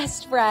your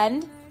best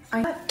friend.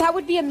 That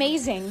would be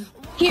amazing.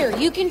 Here,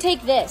 you can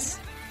take this.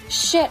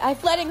 Shit, I'm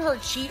letting her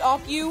cheat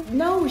off you.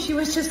 No, she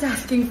was just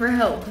asking for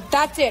help.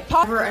 That's it.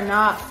 Pop. Never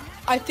enough.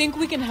 I think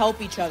we can help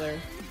each other.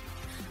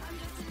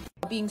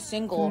 Being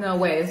single. No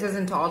way, this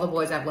isn't to all the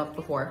boys I've left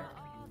before.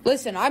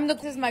 Listen,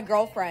 this is my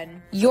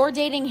girlfriend. You're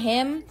dating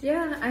him?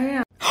 Yeah, I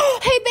am.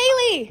 Hey,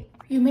 Bailey!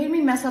 You made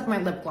me mess up my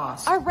lip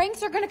gloss. Our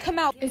ranks are gonna come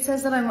out. It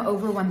says that I'm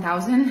over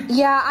 1,000.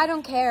 Yeah, I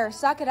don't care.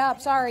 Suck it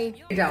up.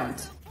 Sorry. I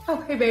don't. Oh,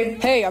 hey,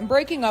 babe. Hey, I'm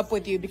breaking up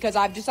with you because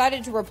I've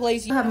decided to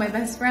replace You you. have my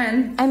best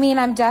friend. I mean,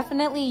 I'm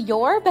definitely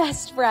your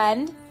best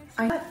friend.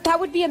 That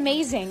would be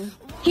amazing.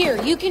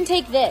 Here, you can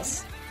take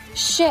this.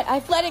 Shit,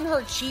 I'm letting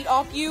her cheat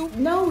off you.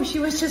 No, she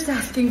was just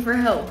asking for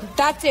help.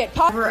 That's it.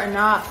 Pop. Never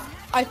enough.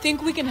 I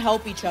think we can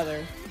help each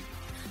other.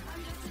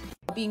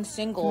 Being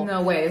single.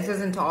 No way, this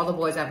isn't to all the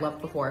boys I've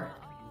left before.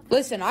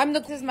 Listen,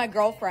 this is my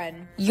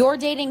girlfriend. You're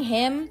dating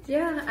him?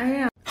 Yeah, I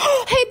am.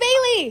 Hey,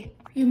 Bailey!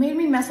 You made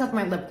me mess up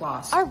my lip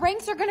gloss. Our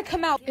ranks are gonna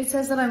come out. It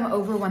says that I'm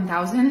over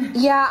 1,000.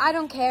 Yeah, I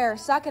don't care.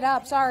 Suck it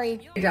up. Sorry.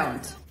 I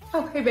don't.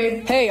 Oh, hey,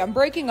 babe. Hey, I'm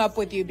breaking up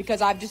with you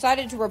because I've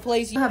decided to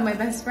replace You you. have my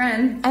best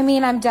friend. I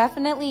mean, I'm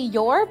definitely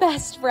your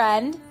best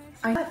friend.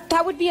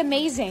 That would be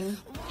amazing.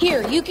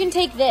 Here, you can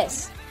take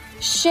this.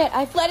 Shit,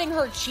 I'm letting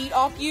her cheat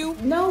off you.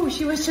 No,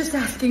 she was just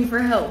asking for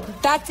help.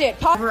 That's it.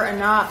 Pop. Never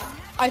enough.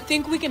 I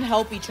think we can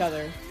help each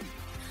other.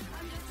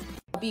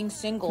 Being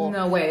single.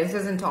 No way, this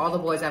isn't to all the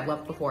boys I've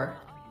left before.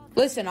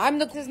 Listen,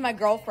 this is my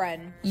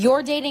girlfriend.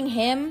 You're dating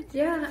him?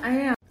 Yeah, I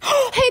am.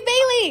 Hey,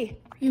 Bailey!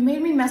 You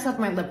made me mess up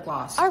my lip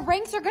gloss. Our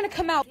ranks are gonna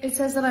come out. It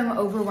says that I'm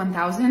over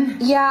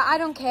 1,000. Yeah, I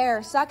don't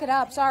care. Suck it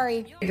up.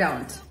 Sorry. I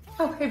don't.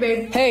 Oh, hey,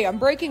 babe. Hey, I'm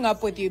breaking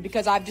up with you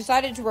because I've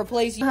decided to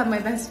replace You you. have my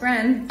best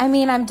friend. I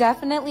mean, I'm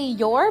definitely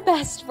your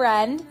best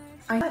friend.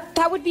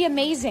 That would be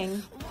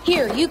amazing.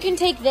 Here, you can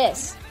take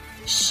this.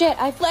 Shit,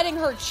 I'm letting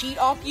her cheat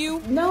off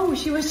you. No,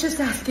 she was just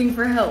asking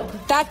for help.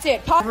 That's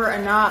it. Pop. Never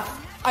enough.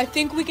 I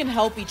think we can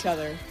help each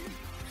other.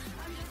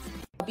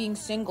 Being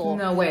single.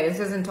 No way, this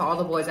isn't to all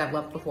the boys I've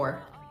left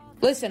before.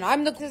 Listen,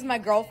 this is my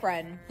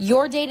girlfriend.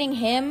 You're dating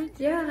him?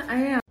 Yeah, I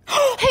am.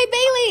 Hey,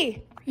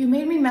 Bailey! You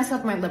made me mess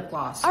up my lip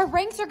gloss. Our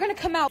ranks are gonna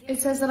come out.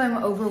 It says that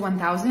I'm over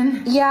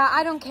 1,000. Yeah,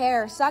 I don't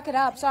care. Suck it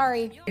up.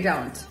 Sorry. I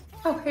don't.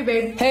 Oh, hey,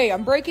 babe. Hey,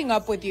 I'm breaking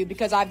up with you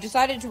because I've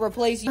decided to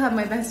replace You you. have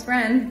my best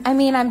friend. I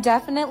mean, I'm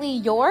definitely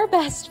your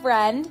best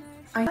friend.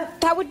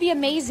 That would be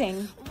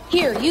amazing.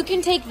 Here, you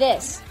can take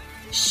this.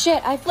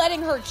 Shit, I'm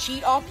letting her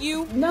cheat off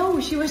you. No,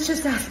 she was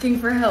just asking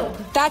for help.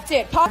 That's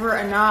it. Pop. Never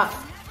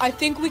enough. I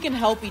think we can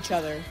help each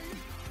other.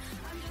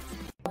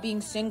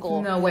 Being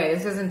single. No way,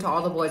 this isn't to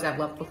all the boys I've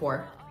left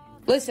before.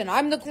 Listen,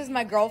 this is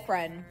my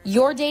girlfriend.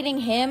 You're dating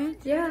him?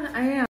 Yeah,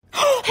 I am.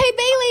 Hey,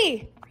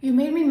 Bailey! You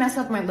made me mess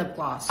up my lip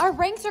gloss. Our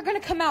ranks are gonna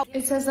come out.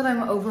 It says that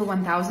I'm over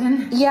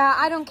 1,000. Yeah,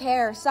 I don't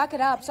care. Suck it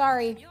up.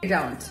 Sorry. I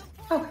don't.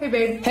 Oh, hey,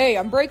 babe. Hey,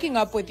 I'm breaking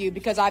up with you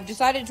because I've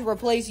decided to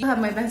replace You you. have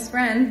my best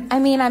friend. I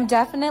mean, I'm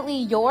definitely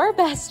your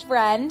best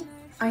friend.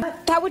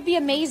 That would be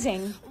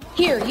amazing.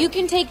 Here, you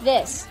can take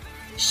this.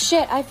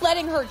 Shit, I'm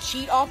letting her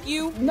cheat off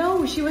you.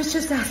 No, she was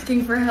just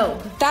asking for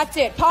help. That's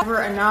it. Pop.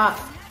 Never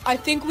enough. I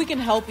think we can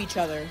help each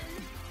other.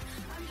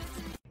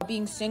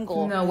 Being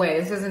single. No way,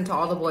 this isn't to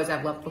all the boys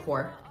I've left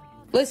before.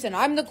 Listen,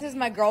 this is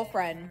my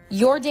girlfriend.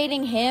 You're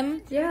dating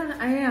him? Yeah,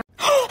 I am.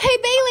 Hey,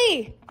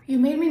 Bailey! You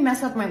made me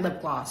mess up my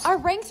lip gloss. Our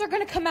ranks are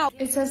gonna come out.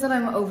 It says that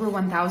I'm over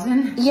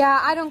 1,000. Yeah,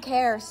 I don't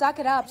care. Suck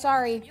it up.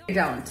 Sorry. I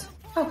don't.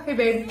 Oh, hey,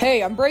 babe.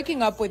 Hey, I'm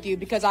breaking up with you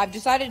because I've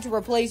decided to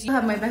replace You you.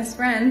 have my best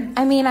friend.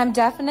 I mean, I'm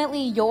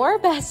definitely your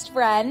best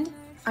friend.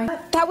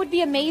 That would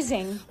be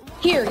amazing.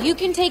 Here, you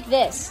can take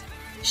this.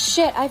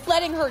 Shit, I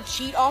Letting her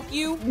cheat off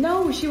you?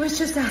 No, she was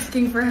just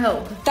asking for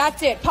help.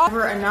 That's it.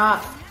 Never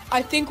enough.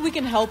 I think we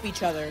can help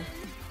each other.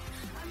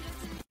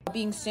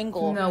 Being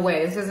single. No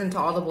way, this isn't to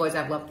all the boys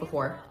I've left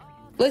before.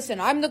 Listen,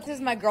 this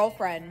is my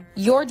girlfriend.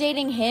 You're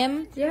dating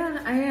him? Yeah,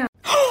 I am.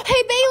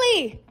 Hey,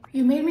 Bailey!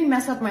 You made me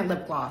mess up my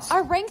lip gloss.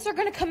 Our ranks are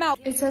gonna come out.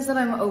 It says that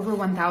I'm over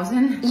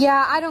 1,000.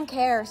 Yeah, I don't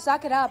care.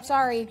 Suck it up.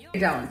 Sorry. I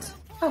don't.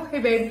 Oh, hey,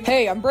 babe.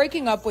 Hey, I'm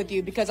breaking up with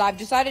you because I've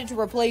decided to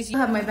replace you.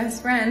 You have my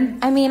best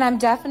friend. I mean, I'm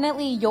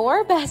definitely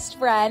your best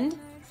friend.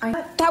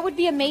 That would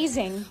be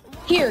amazing.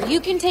 Here, you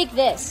can take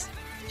this.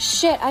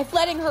 Shit,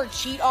 Letting her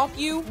cheat off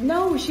you?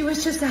 No, she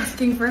was just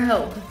asking for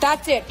help.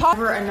 That's it.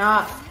 Never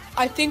enough.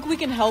 I think we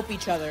can help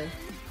each other.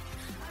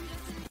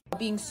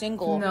 Being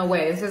single. No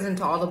way, this isn't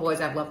to all the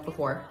boys I've left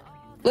before.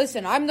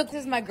 Listen, this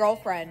is my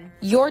girlfriend.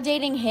 You're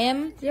dating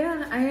him?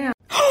 Yeah, I am.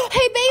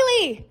 Hey,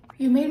 Bailey!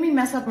 You made me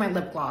mess up my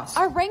lip gloss.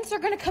 Our ranks are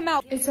gonna come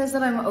out. It says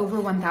that I'm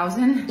over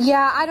 1,000.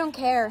 Yeah, I don't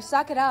care.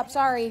 Suck it up.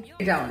 Sorry.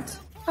 I don't.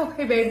 Oh,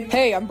 hey, babe.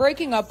 Hey, I'm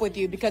breaking up with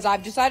you because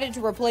I've decided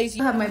to replace You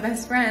you. have my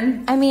best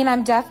friend. I mean,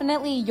 I'm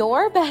definitely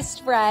your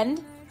best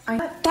friend.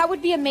 That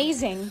would be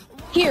amazing.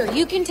 Here,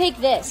 you can take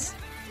this.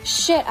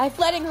 Shit,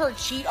 Letting her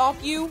cheat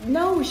off you?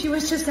 No, she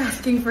was just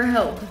asking for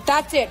help.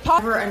 That's it.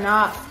 Never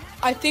enough.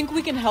 I think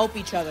we can help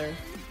each other.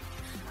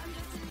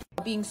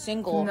 Being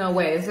single. No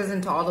way, this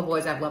isn't to all the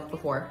boys I've left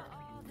before.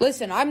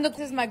 Listen, this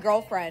is my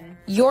girlfriend.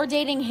 You're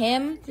dating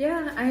him?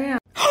 Yeah, I am.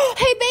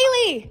 Hey,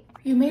 Bailey!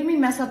 You made me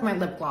mess up my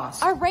lip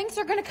gloss. Our ranks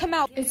are gonna come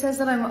out. It says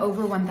that I'm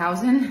over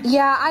 1,000.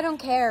 Yeah, I don't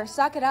care.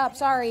 Suck it up.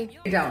 Sorry.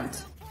 I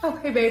don't. Oh,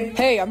 hey, babe.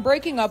 Hey, I'm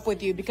breaking up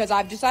with you because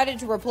I've decided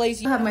to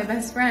replace You you. have my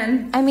best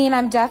friend. I mean,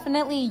 I'm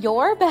definitely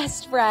your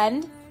best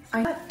friend.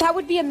 That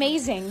would be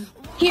amazing.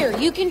 Here,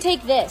 you can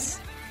take this.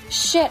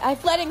 Shit,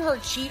 Letting her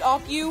cheat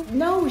off you?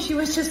 No, she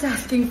was just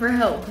asking for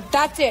help.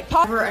 That's it.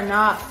 Never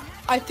enough.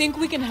 I think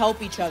we can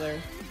help each other.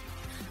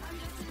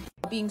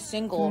 Being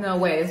single. No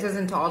way, this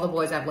isn't to all the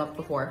boys I've left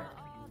before.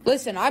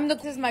 Listen,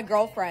 this is my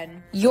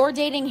girlfriend. You're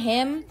dating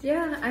him?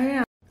 Yeah, I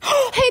am.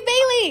 Hey,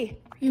 Bailey!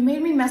 You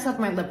made me mess up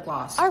my lip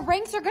gloss. Our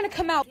ranks are gonna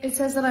come out. It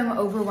says that I'm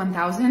over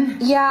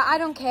 1,000. Yeah, I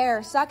don't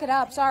care. Suck it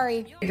up.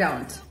 Sorry. I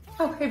don't.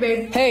 Oh, hey,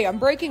 babe. Hey, I'm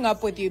breaking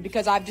up with you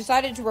because I've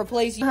decided to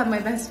replace You you. have my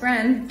best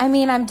friend. I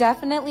mean, I'm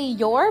definitely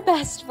your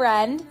best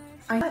friend.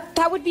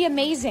 That would be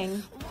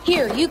amazing.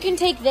 Here, you can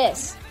take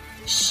this.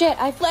 Shit,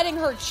 Letting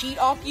her cheat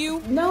off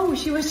you? No,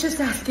 she was just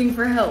asking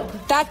for help.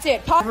 That's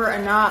it. Never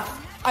enough.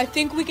 I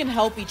think we can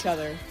help each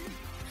other.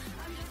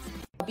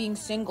 Being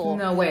single.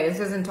 No way, this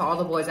isn't to all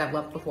the boys I've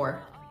left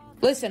before.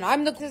 Listen,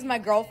 this is my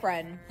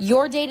girlfriend.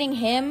 You're dating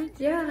him?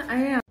 Yeah, I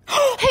am.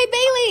 Hey,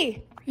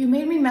 Bailey! You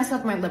made me mess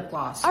up my lip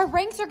gloss. Our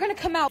ranks are gonna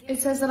come out.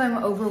 It says that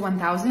I'm over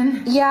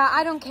 1,000. Yeah,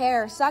 I don't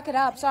care. Suck it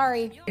up.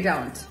 Sorry. I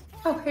don't.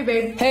 Oh, hey,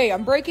 babe. Hey,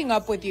 I'm breaking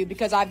up with you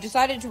because I've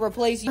decided to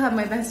replace You you. have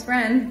my best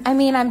friend. I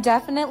mean, I'm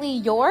definitely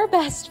your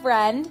best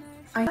friend.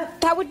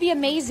 That would be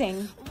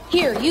amazing.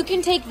 Here, you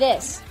can take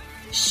this.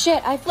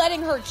 Shit,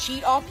 Letting her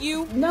cheat off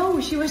you? No,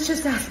 she was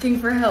just asking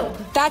for help.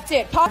 That's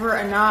it. Never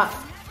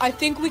enough. I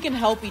think we can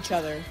help each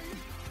other.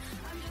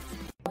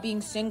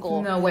 Being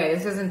single. No way,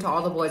 this isn't to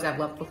all the boys I've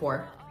left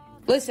before.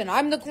 Listen,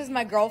 this is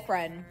my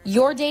girlfriend.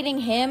 You're dating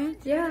him?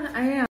 Yeah,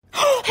 I am.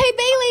 Hey,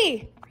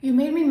 Bailey! You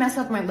made me mess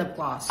up my lip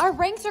gloss. Our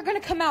ranks are gonna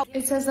come out.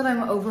 It says that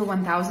I'm over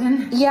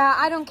 1,000. Yeah,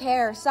 I don't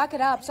care. Suck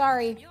it up.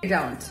 Sorry. I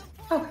don't.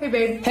 Oh, hey,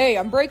 babe. Hey,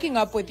 I'm breaking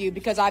up with you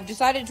because I've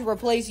decided to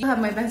replace You you.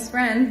 have my best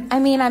friend. I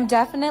mean, I'm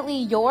definitely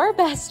your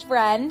best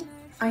friend.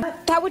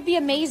 That would be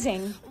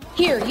amazing.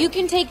 Here, you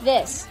can take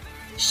this.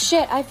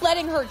 Shit,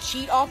 Letting her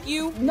cheat off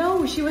you?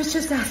 No, she was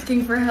just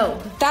asking for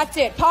help. That's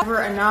it.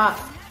 Never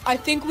enough. I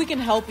think we can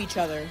help each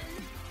other.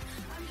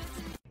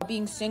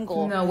 Being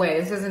single. No way,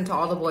 this isn't to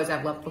all the boys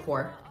I've left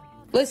before.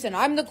 Listen,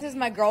 this is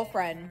my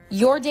girlfriend.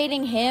 You're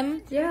dating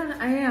him? Yeah,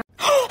 I am.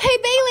 Hey,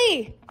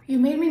 Bailey! You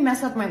made me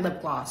mess up my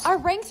lip gloss. Our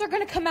ranks are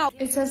gonna come out.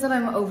 It says that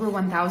I'm over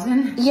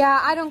 1,000.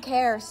 Yeah, I don't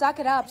care. Suck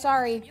it up.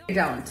 Sorry. I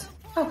don't.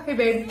 Oh, hey,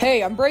 babe.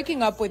 Hey, I'm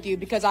breaking up with you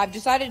because I've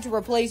decided to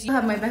replace You you.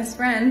 have my best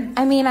friend.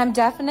 I mean, I'm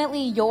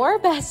definitely your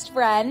best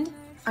friend.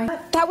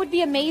 That would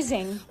be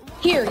amazing.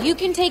 Here, you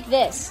can take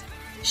this.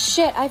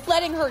 Shit,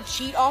 Letting her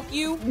cheat off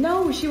you?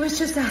 No, she was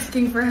just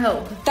asking for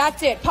help.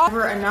 That's it.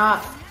 Never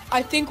enough.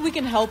 I think we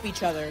can help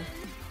each other.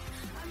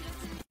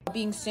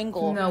 Being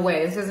single. No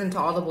way, this isn't to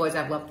all the boys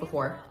I've left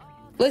before.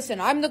 Listen,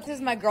 this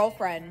is my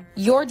girlfriend.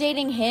 You're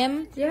dating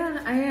him?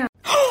 Yeah, I am.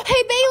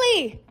 Hey,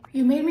 Bailey!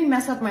 You made me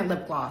mess up my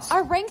lip gloss.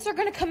 Our ranks are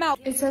gonna come out.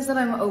 It says that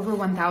I'm over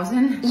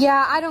 1,000.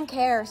 Yeah, I don't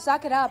care.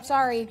 Suck it up.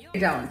 Sorry. I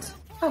don't.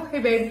 Oh, hey,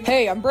 babe.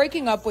 Hey, I'm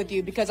breaking up with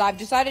you because I've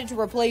decided to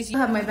replace You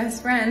you. have my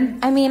best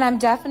friend. I mean, I'm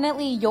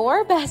definitely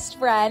your best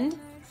friend.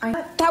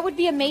 That would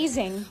be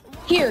amazing.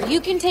 Here, you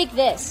can take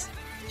this.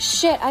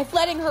 Shit,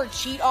 Letting her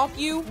cheat off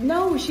you?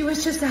 No, she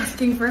was just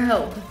asking for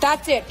help.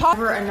 That's it.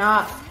 Never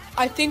enough.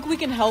 I think we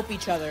can help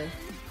each other.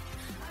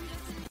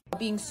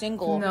 Being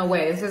single. No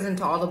way, this isn't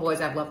to all the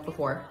boys I've left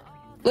before.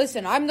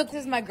 Listen, this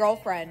is my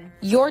girlfriend.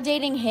 You're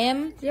dating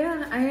him?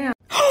 Yeah, I am.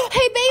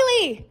 Hey,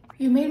 Bailey!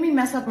 You made me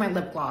mess up my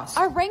lip gloss.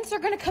 Our ranks are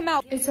gonna come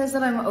out. It says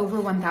that I'm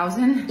over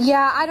 1,000.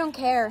 Yeah, I don't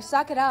care.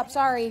 Suck it up.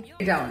 Sorry.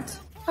 I don't.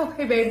 Oh,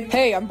 hey, babe.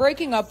 Hey, I'm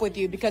breaking up with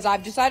you because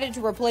I've decided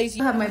to replace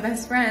you. You have my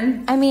best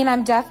friend. I mean,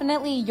 I'm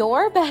definitely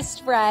your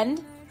best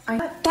friend.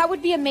 That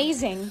would be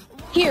amazing.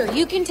 Here,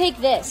 you can take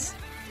this.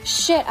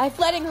 Shit, I'm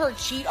letting her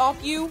cheat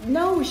off you.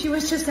 No, she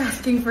was just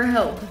asking for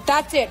help.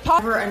 That's it.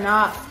 Never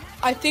enough.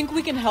 I think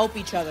we can help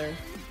each other.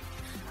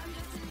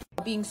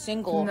 Being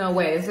single. No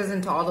way, this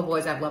isn't to all the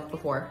boys I've left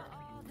before.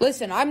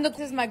 Listen, this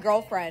is my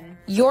girlfriend.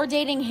 You're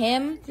dating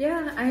him?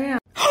 Yeah, I am.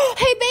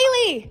 Hey,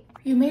 Bailey!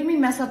 You made me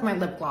mess up my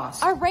lip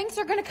gloss. Our ranks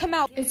are gonna come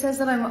out. It says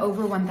that I'm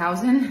over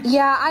 1,000.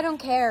 Yeah, I don't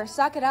care.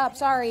 Suck it up.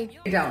 Sorry.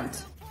 I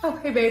don't. Oh,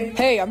 hey, babe.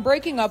 Hey, I'm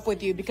breaking up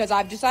with you because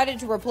I've decided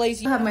to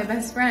replace You you. have my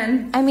best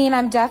friend. I mean,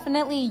 I'm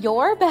definitely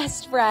your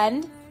best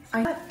friend.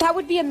 That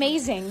would be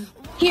amazing.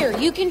 Here,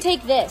 you can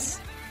take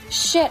this.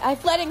 Shit, I'm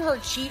letting her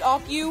cheat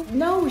off you.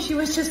 No, she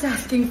was just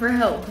asking for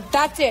help.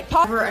 That's it.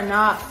 Never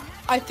enough.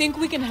 I think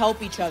we can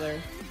help each other.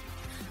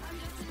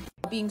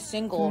 Being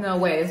single. No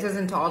way, this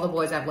isn't to all the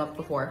boys I've left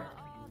before.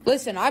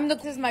 Listen,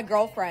 this is my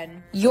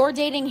girlfriend. You're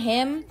dating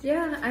him?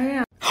 Yeah, I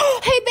am.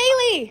 Hey,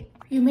 Bailey!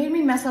 You made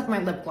me mess up my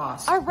lip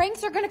gloss. Our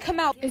ranks are gonna come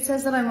out. It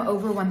says that I'm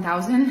over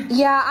 1,000.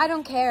 Yeah, I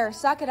don't care.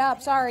 Suck it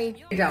up.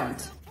 Sorry. I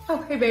don't. Oh,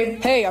 hey,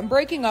 babe. Hey, I'm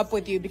breaking up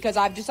with you because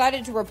I've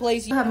decided to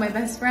replace You you. have my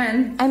best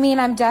friend. I mean,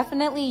 I'm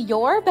definitely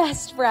your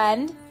best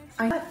friend.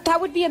 That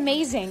would be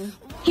amazing.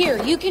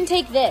 Here, you can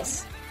take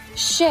this.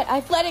 Shit,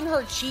 I'm letting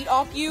her cheat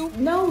off you.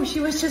 No, she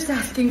was just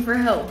asking for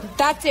help.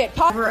 That's it.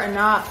 Never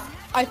enough.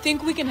 I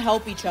think we can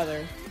help each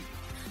other.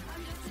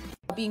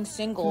 Being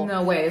single.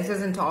 No way, this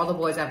isn't to all the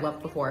boys I've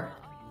left before.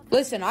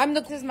 Listen,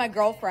 this is my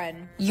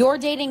girlfriend. You're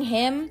dating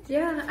him?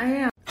 Yeah, I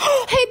am.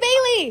 Hey,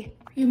 Bailey!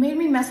 You made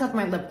me mess up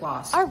my lip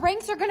gloss. Our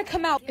ranks are gonna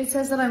come out. It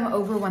says that I'm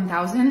over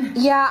 1,000.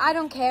 Yeah, I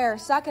don't care.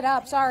 Suck it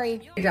up.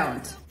 Sorry. I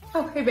don't.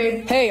 Oh, hey,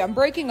 babe. Hey, I'm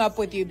breaking up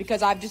with you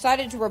because I've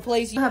decided to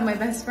replace You you. have my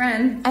best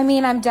friend. I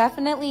mean, I'm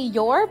definitely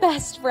your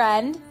best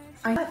friend.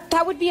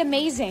 That would be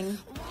amazing.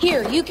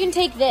 Here, you can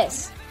take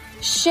this.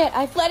 Shit,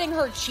 I'm letting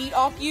her cheat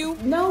off you.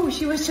 No,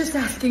 she was just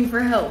asking for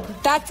help.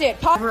 That's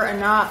it. Never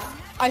enough.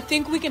 I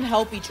think we can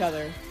help each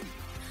other.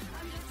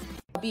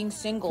 Being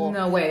single.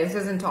 No way, this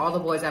isn't to all the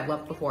boys I've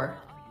left before.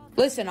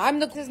 Listen,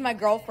 this is my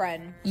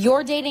girlfriend.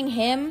 You're dating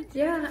him?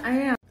 Yeah, I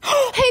am.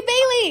 Hey,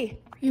 Bailey!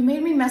 You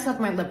made me mess up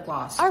my lip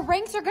gloss. Our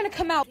ranks are gonna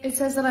come out. It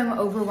says that I'm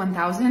over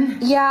 1,000.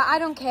 Yeah, I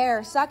don't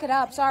care. Suck it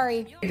up.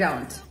 Sorry. I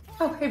don't.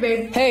 Oh, hey,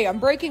 babe. Hey, I'm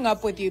breaking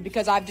up with you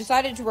because I've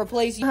decided to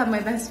replace You you. have my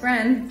best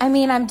friend. I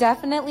mean, I'm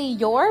definitely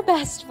your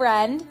best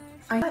friend.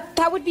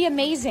 That would be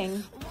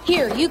amazing.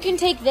 Here, you can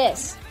take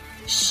this.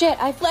 Shit,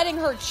 I'm letting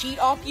her cheat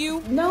off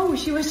you. No,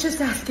 she was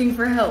just asking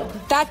for help.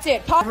 That's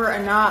it. Never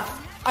enough.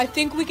 I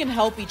think we can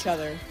help each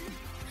other.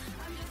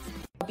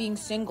 Being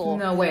single.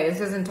 No way,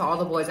 this isn't to all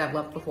the boys I've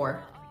left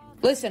before.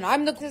 Listen,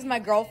 this is my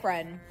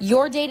girlfriend.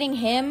 You're dating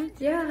him?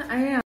 Yeah, I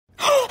am.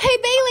 Hey,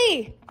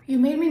 Bailey! You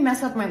made me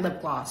mess up my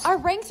lip gloss. Our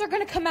ranks are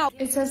gonna come out.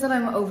 It says that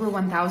I'm over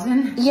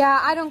 1,000. Yeah,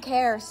 I don't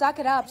care. Suck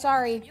it up.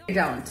 Sorry. I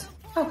don't.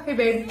 Oh, hey,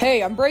 babe.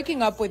 Hey, I'm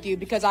breaking up with you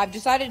because I've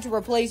decided to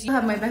replace You you.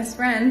 have my best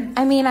friend.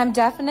 I mean, I'm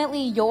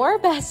definitely your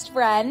best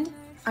friend.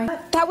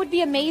 That would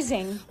be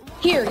amazing.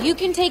 Here, you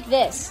can take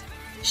this.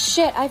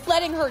 Shit, I'm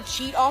letting her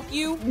cheat off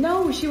you.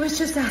 No, she was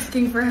just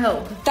asking for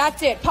help.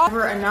 That's it.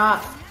 Never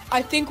enough.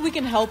 I think we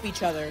can help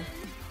each other.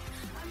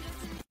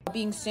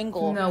 Being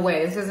single. No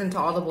way, this isn't to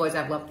all the boys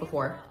I've left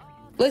before.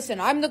 Listen,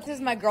 this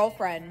is my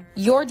girlfriend.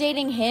 You're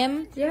dating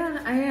him?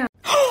 Yeah, I am.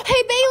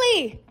 Hey,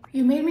 Bailey!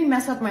 You made me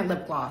mess up my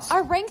lip gloss.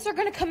 Our ranks are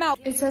gonna come out.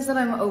 It says that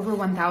I'm over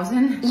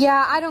 1,000.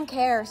 Yeah, I don't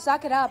care.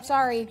 Suck it up.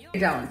 Sorry. I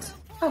don't.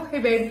 Oh, hey,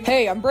 babe.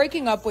 Hey, I'm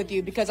breaking up with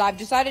you because I've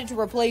decided to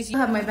replace You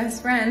you. have my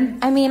best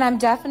friend. I mean, I'm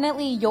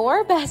definitely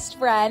your best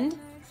friend.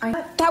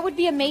 That would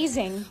be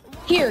amazing.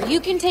 Here, you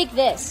can take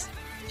this.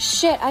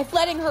 Shit, I'm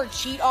letting her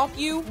cheat off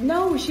you.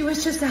 No, she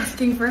was just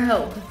asking for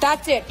help.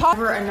 That's it.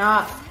 Never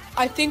enough.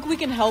 I think we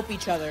can help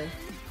each other.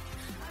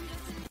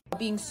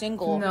 Being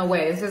single. No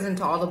way, this isn't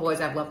to all the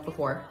boys I've left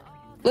before.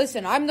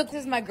 Listen, this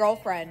is my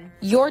girlfriend.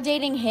 You're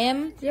dating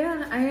him?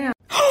 Yeah, I am.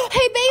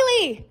 Hey,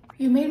 Bailey!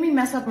 You made me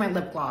mess up my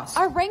lip gloss.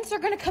 Our ranks are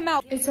gonna come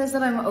out. It says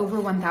that I'm over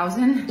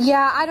 1,000.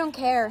 Yeah, I don't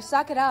care.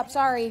 Suck it up.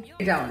 Sorry.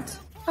 I don't.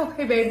 Oh,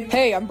 hey, babe.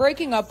 Hey, I'm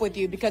breaking up with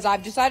you because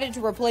I've decided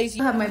to replace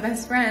You you. have my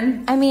best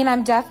friend. I mean,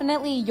 I'm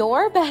definitely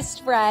your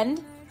best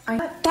friend.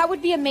 That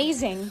would be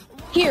amazing.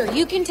 Here,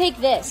 you can take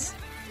this.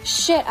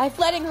 Shit, I'm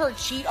letting her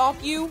cheat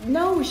off you.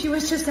 No, she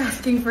was just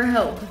asking for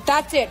help.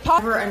 That's it.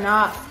 Never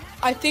enough.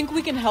 I think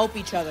we can help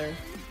each other.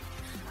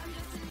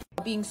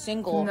 Being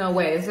single. No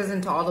way, this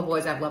isn't to all the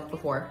boys I've left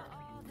before.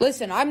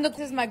 Listen, this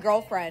is my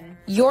girlfriend.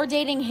 You're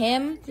dating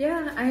him?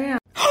 Yeah, I am.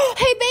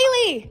 Hey,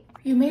 Bailey!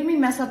 You made me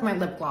mess up my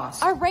lip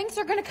gloss. Our ranks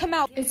are gonna come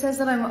out. It says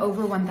that I'm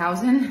over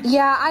 1,000.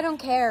 Yeah, I don't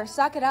care.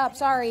 Suck it up.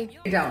 Sorry.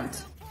 I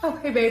don't. Oh,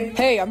 hey, babe.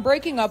 Hey, I'm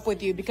breaking up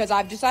with you because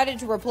I've decided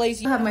to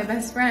replace You you. have my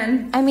best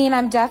friend. I mean,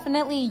 I'm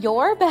definitely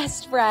your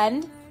best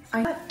friend.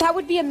 That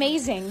would be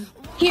amazing.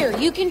 Here,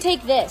 you can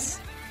take this.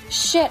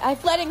 Shit, I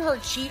Letting her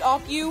cheat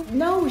off you?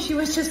 No, she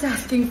was just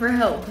asking for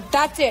help.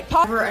 That's it.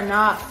 Never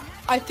enough.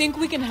 I think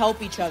we can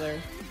help each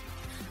other.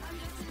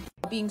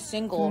 Being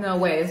single. No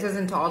way, this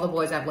isn't to all the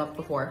boys I've loved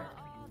before.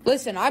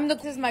 Listen,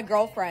 this is my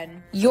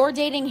girlfriend. You're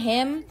dating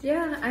him?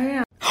 Yeah, I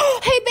am.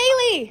 Hey,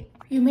 Bailey!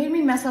 You made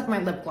me mess up my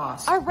lip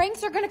gloss. Our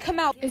ranks are gonna come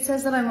out. It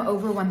says that I'm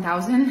over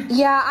 1,000.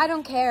 Yeah, I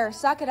don't care.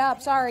 Suck it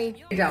up.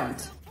 Sorry. I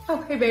don't. Oh,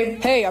 hey,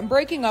 babe. Hey, I'm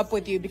breaking up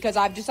with you because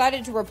I've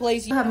decided to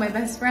replace you. You have my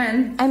best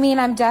friend. I mean,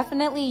 I'm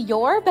definitely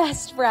your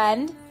best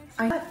friend.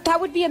 That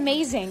would be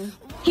amazing.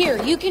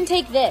 Here, you can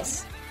take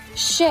this.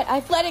 Shit,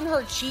 Letting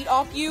her cheat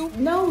off you?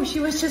 No, she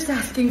was just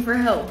asking for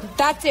help.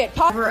 That's it.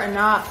 Never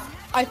enough.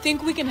 I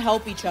think we can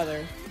help each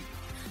other.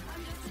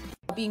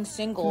 Being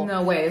single.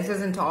 No way, this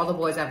isn't to all the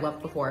boys I've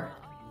loved before.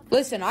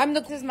 Listen,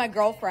 this is my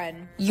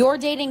girlfriend. You're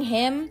dating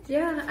him?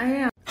 Yeah, I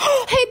am.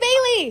 Hey,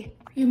 Bailey!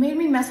 You made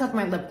me mess up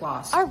my lip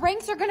gloss. Our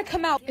ranks are gonna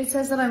come out. It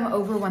says that I'm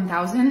over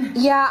 1,000.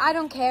 Yeah, I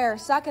don't care.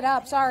 Suck it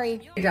up.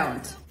 Sorry. I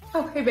don't.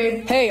 Oh, hey,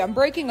 babe. Hey, I'm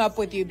breaking up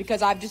with you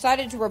because I've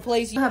decided to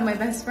replace You you. have my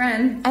best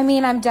friend. I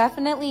mean, I'm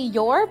definitely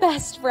your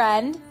best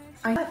friend.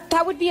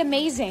 That would be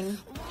amazing.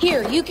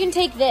 Here, you can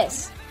take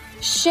this.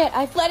 Shit,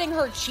 Letting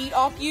her cheat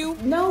off you?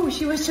 No,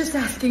 she was just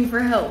asking for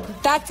help.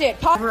 That's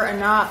it. Never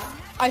enough.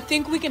 I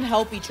think we can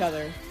help each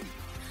other.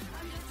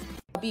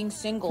 Being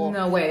single.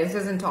 No way, this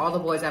isn't to all the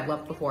boys I've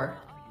loved before.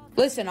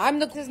 Listen,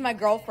 this is my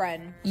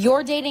girlfriend.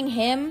 You're dating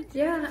him?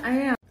 Yeah, I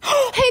am.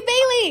 Hey,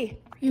 Bailey!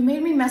 You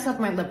made me mess up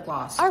my lip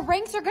gloss. Our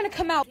ranks are gonna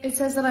come out. It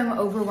says that I'm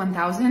over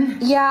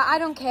 1,000. Yeah, I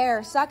don't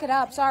care. Suck it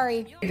up.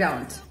 Sorry. I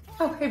don't.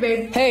 Oh, hey,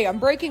 babe. Hey, I'm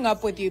breaking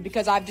up with you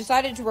because I've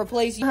decided to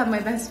replace You you. have my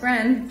best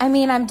friend. I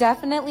mean, I'm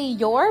definitely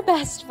your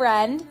best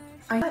friend.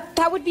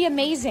 That would be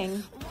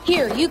amazing.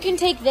 Here, you can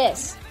take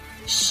this.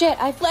 Shit,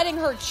 Letting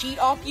her cheat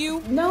off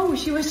you? No,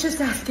 she was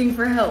just asking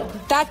for help.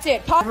 That's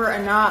it. Never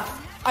enough.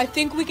 I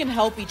think we can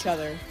help each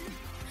other.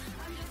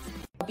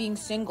 Being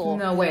single.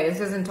 No way, this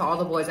isn't to all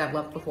the boys I've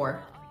loved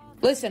before.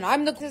 Listen,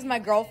 this is my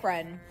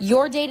girlfriend.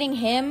 You're dating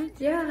him?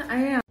 Yeah, I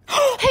am.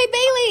 Hey,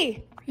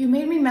 Bailey! You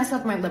made me mess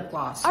up my lip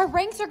gloss. Our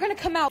ranks are gonna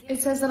come out.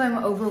 It says that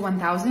I'm over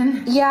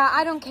 1,000. Yeah,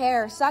 I don't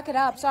care. Suck it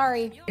up.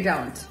 Sorry. I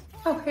don't.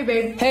 Oh, hey,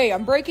 babe. Hey,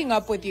 I'm breaking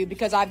up with you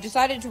because I've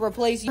decided to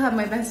replace You you. have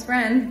my best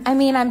friend. I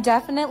mean, I'm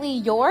definitely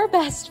your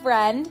best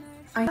friend.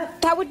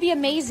 That would be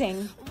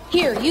amazing.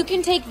 Here, you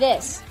can take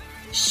this.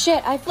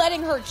 Shit,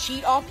 Letting her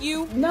cheat off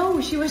you?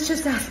 No, she was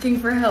just asking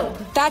for help.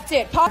 That's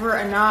it. Never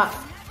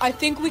enough. I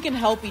think we can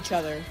help each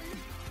other.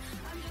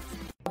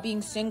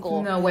 Being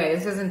single. No way,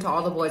 this isn't to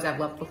all the boys I've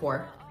loved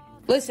before.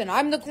 Listen,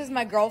 this is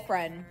my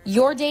girlfriend.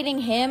 You're dating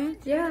him?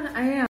 Yeah,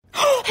 I am.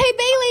 Hey,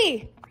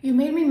 Bailey! You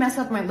made me mess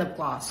up my lip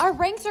gloss. Our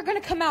ranks are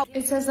gonna come out.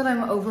 It says that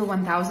I'm over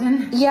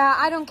 1,000. Yeah,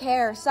 I don't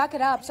care. Suck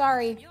it up.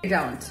 Sorry. I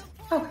don't.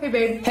 Oh, hey,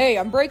 babe. Hey,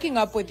 I'm breaking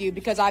up with you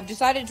because I've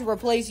decided to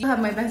replace You you.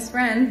 have my best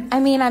friend. I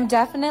mean, I'm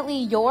definitely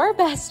your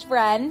best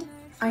friend.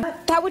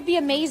 That would be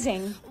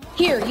amazing.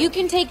 Here, you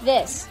can take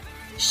this.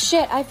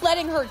 Shit,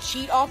 Letting her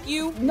cheat off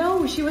you?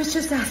 No, she was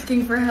just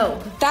asking for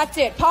help. That's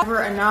it.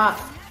 Never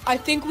enough. I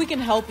think we can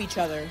help each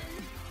other.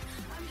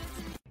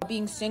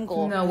 Being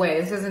single. No way,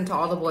 this isn't to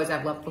all the boys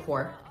I've loved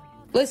before.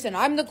 Listen,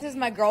 this is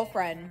my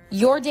girlfriend.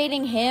 You're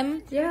dating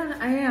him? Yeah,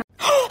 I am.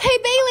 Hey,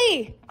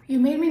 Bailey! You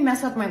made me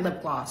mess up my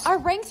lip gloss. Our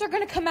ranks are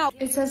gonna come out.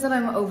 It says that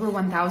I'm over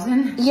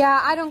 1,000.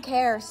 Yeah, I don't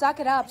care. Suck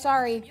it up.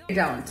 Sorry. I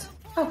don't.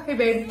 Oh, hey,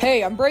 babe.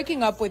 Hey, I'm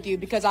breaking up with you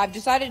because I've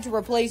decided to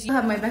replace You you.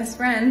 have my best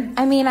friend.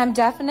 I mean, I'm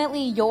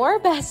definitely your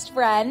best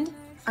friend.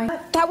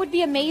 That would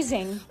be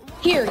amazing.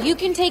 Here, you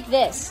can take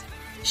this.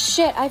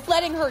 Shit,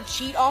 Letting her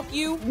cheat off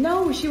you?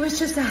 No, she was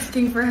just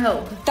asking for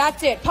help.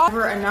 That's it.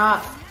 Never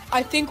enough.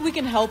 I think we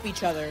can help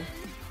each other.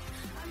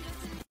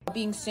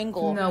 Being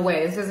single. No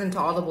way, this isn't to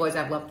all the boys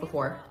I've loved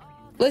before.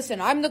 Listen,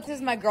 this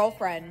is my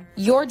girlfriend.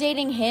 You're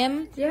dating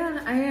him?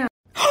 Yeah, I am.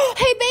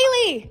 Hey,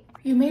 Bailey!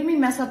 You made me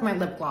mess up my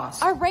lip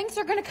gloss. Our ranks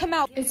are gonna come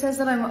out. It says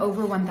that I'm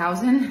over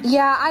 1,000.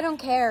 Yeah, I don't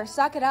care.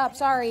 Suck it up.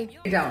 Sorry.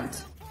 I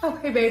don't. Oh,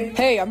 hey, babe.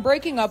 Hey, I'm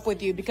breaking up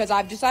with you because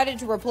I've decided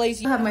to replace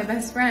You you. have my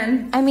best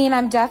friend. I mean,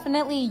 I'm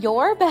definitely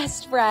your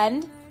best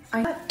friend.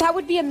 That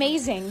would be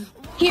amazing.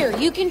 Here,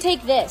 you can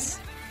take this.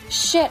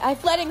 Shit,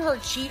 Letting her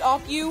cheat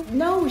off you?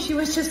 No, she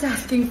was just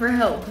asking for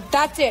help.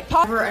 That's it.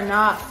 Never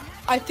enough.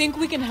 I think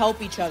we can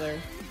help each other.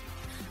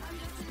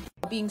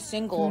 Being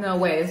single. No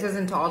way, this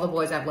isn't to all the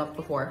boys I've loved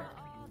before.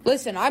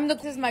 Listen,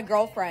 this is my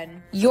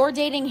girlfriend. You're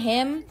dating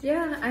him?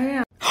 Yeah, I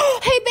am.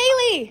 Hey,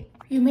 Bailey!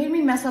 You made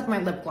me mess up my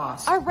lip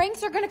gloss. Our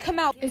ranks are gonna come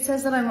out. It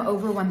says that I'm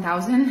over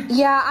 1,000.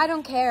 Yeah, I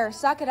don't care.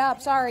 Suck it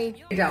up.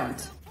 Sorry. I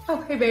don't. Oh,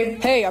 hey,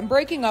 babe. Hey, I'm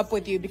breaking up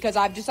with you because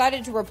I've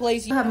decided to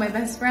replace You you. have my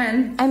best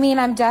friend. I mean,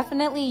 I'm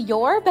definitely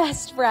your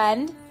best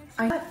friend.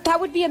 That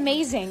would be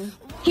amazing.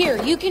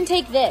 Here, you can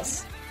take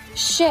this.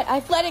 Shit,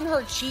 Letting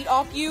her cheat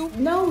off you?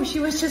 No, she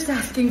was just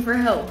asking for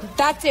help.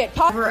 That's it.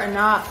 Never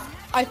enough.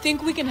 I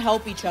think we can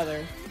help each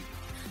other.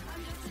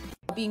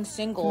 Being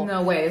single.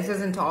 No way, this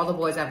isn't to all the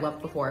boys I've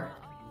loved before.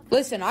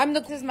 Listen,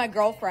 this is my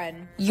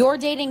girlfriend. You're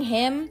dating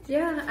him?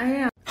 Yeah, I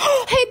am.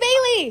 Hey,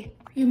 Bailey!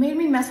 You made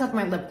me mess up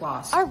my lip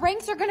gloss. Our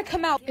ranks are gonna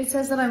come out. It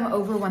says that I'm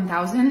over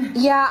 1,000.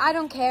 Yeah, I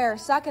don't care.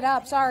 Suck it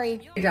up.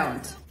 Sorry. I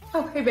don't.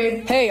 Oh, hey,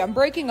 babe. Hey, I'm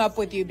breaking up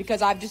with you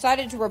because I've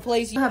decided to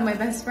replace you. You have my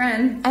best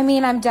friend. I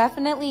mean, I'm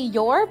definitely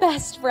your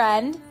best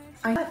friend.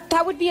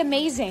 That would be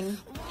amazing.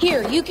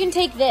 Here, you can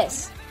take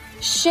this.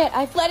 Shit,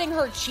 I'm letting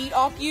her cheat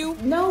off you.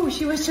 No,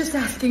 she was just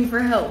asking for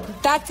help.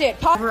 That's it.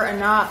 Pop. Never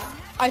enough.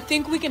 I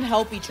think we can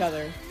help each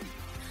other.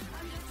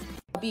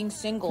 Being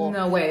single.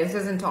 No way, this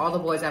isn't to all the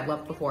boys I've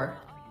loved before.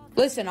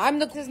 Listen,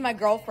 this is my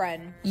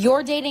girlfriend.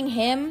 You're dating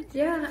him?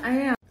 Yeah, I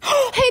am.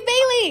 Hey,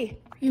 Bailey!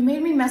 You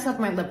made me mess up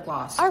my lip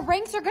gloss. Our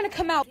ranks are gonna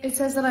come out. It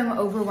says that I'm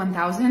over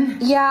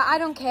 1,000. Yeah, I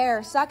don't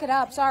care. Suck it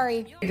up.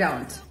 Sorry. I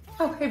don't.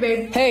 Oh, hey,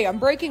 babe. Hey, I'm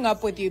breaking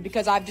up with you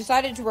because I've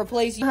decided to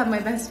replace You you. have my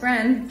best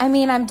friend. I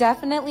mean, I'm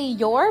definitely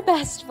your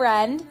best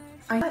friend.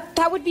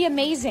 That would be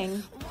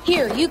amazing.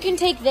 Here, you can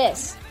take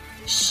this.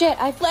 Shit,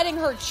 I'm letting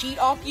her cheat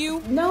off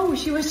you. No,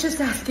 she was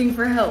just asking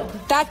for help.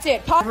 That's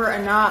it. Pop. Never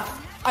enough.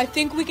 I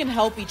think we can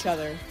help each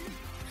other.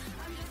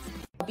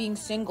 Being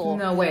single.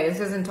 No way, this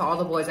isn't to all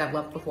the boys I've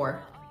loved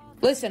before.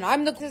 Listen,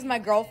 this is my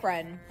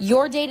girlfriend.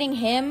 You're dating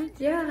him?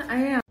 Yeah, I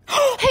am.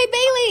 Hey,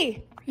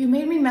 Bailey! You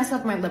made me mess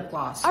up my lip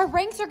gloss. Our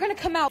ranks are gonna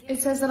come out.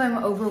 It says that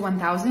I'm over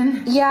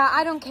 1,000. Yeah,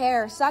 I don't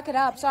care. Suck it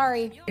up.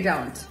 Sorry. I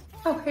don't.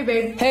 Oh, hey,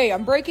 babe. Hey,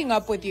 I'm breaking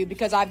up with you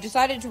because I've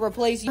decided to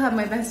replace You you. have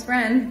my best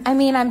friend. I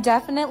mean, I'm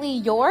definitely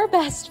your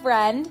best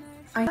friend.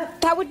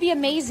 That would be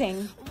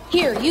amazing.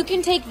 Here, you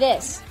can take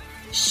this.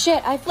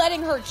 Shit, I'm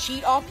letting her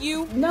cheat off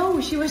you.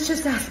 No, she was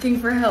just asking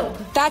for help.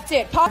 That's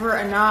it. Pop. Never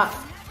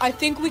enough. I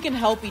think we can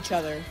help each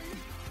other.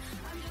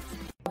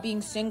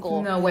 Being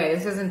single. No way,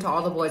 this isn't to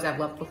all the boys I've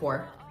loved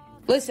before.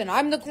 Listen,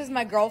 this is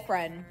my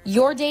girlfriend.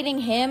 You're dating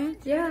him?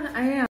 Yeah,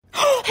 I am.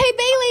 Hey,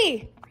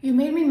 Bailey! You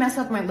made me mess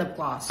up my lip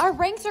gloss. Our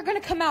ranks are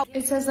gonna come out.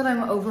 It says that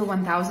I'm over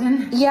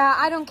 1,000. Yeah,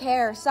 I don't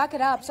care. Suck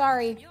it up.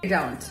 Sorry. I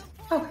don't.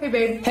 Oh, hey,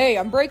 babe. Hey,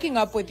 I'm breaking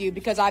up with you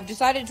because I've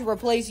decided to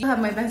replace You you.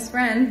 have my best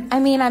friend. I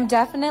mean, I'm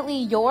definitely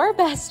your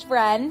best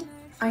friend.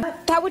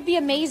 That would be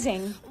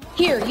amazing.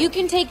 Here, you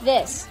can take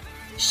this.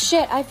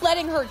 Shit, I'm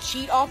letting her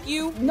cheat off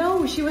you.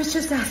 No, she was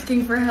just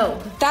asking for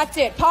help. That's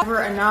it. Pop.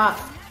 Never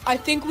enough. I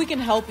think we can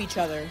help each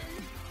other.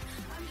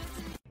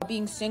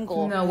 Being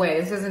single. No way,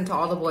 this isn't to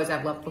all the boys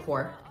I've loved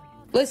before.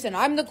 Listen,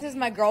 this is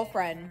my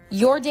girlfriend.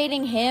 You're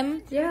dating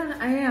him? Yeah,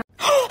 I am.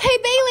 Hey,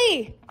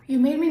 Bailey! You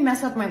made me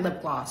mess up my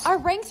lip gloss. Our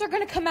ranks are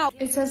gonna come out.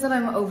 It says that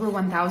I'm over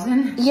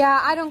 1,000.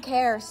 Yeah, I don't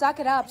care. Suck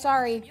it up.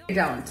 Sorry. I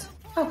don't.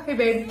 Oh, hey,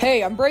 babe.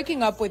 Hey, I'm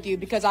breaking up with you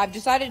because I've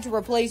decided to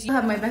replace You you.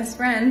 have my best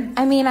friend.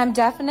 I mean, I'm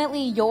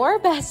definitely your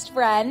best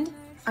friend.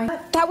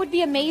 That would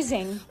be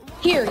amazing.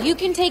 Here, you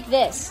can take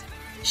this.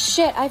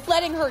 Shit, I'm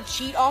letting her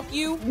cheat off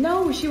you.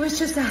 No, she was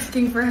just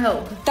asking for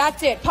help.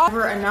 That's it. Pop.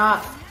 Never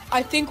enough.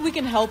 I think we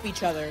can help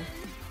each other.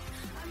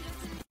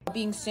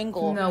 Being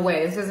single. No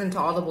way, this isn't to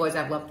all the boys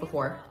I've loved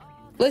before.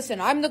 Listen,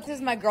 this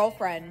is my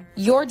girlfriend.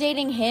 You're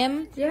dating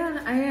him?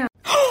 Yeah, I am.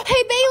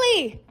 Hey,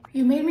 Bailey!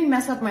 You made me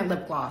mess up my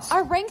lip gloss.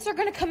 Our ranks are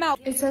gonna come out.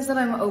 It says that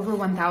I'm over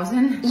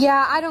 1,000.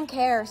 Yeah, I don't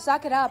care.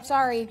 Suck it up.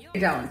 Sorry. I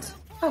don't.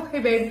 Oh, hey,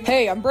 babe.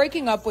 Hey, I'm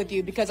breaking up with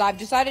you because I've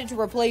decided to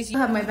replace You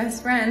you. have my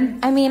best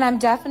friend. I mean, I'm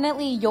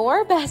definitely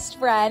your best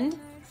friend.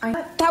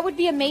 That would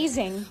be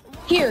amazing.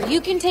 Here, you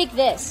can take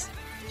this.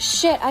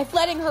 Shit, I'm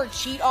letting her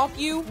cheat off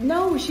you.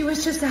 No, she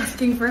was just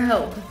asking for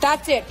help.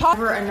 That's it. Pop.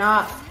 Never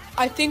enough.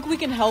 I think we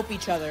can help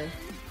each other.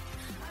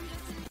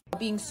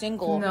 Being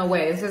single. No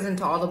way, this isn't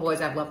to all the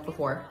boys I've loved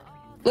before.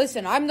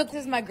 Listen, this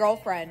is my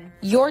girlfriend.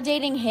 You're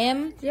dating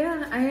him?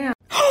 Yeah, I am.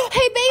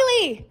 Hey,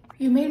 Bailey!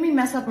 You made me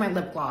mess up my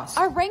lip gloss.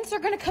 Our ranks are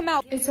gonna come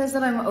out. It says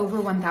that I'm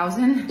over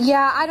 1,000.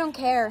 Yeah, I don't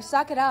care.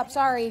 Suck it up.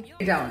 Sorry.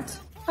 I don't.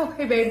 Oh,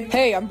 hey, babe.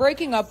 Hey, I'm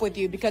breaking up with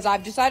you because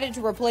I've decided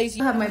to replace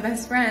You you. have my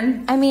best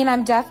friend. I mean,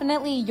 I'm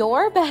definitely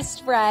your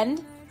best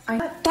friend.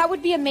 That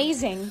would be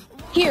amazing.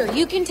 Here,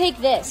 you can take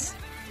this.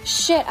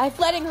 Shit, I'm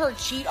letting her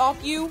cheat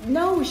off you.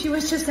 No, she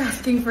was just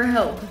asking for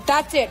help.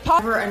 That's it.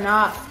 Pop. Never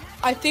enough.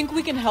 I think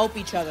we can help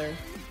each other.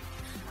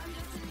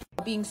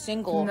 Being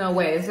single. No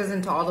way, this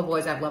isn't to all the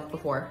boys I've loved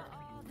before.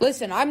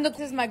 Listen, this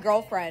is my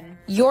girlfriend.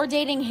 You're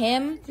dating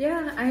him?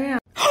 Yeah, I am.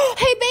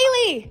 Hey,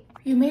 Bailey!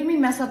 You made me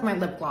mess up my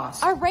lip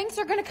gloss. Our ranks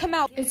are gonna come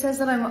out. It says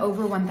that I'm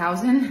over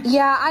 1,000.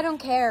 Yeah, I don't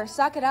care.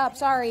 Suck it up.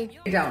 Sorry.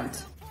 I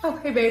don't. Oh,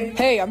 hey, babe.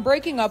 Hey, I'm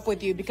breaking up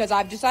with you because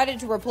I've decided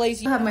to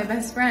replace You you. have my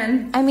best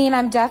friend. I mean,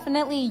 I'm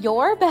definitely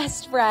your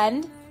best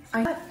friend.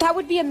 That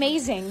would be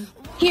amazing.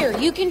 Here,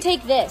 you can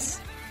take this.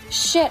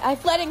 Shit, I'm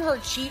letting her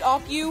cheat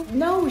off you.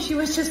 No, she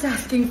was just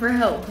asking for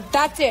help.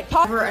 That's it.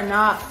 Pop. Never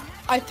enough.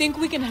 I think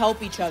we can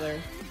help each other.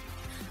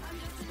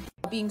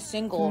 Being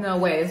single. No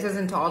way, this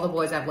isn't to all the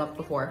boys I've loved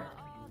before.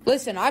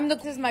 Listen,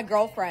 this is my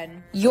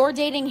girlfriend. You're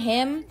dating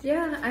him?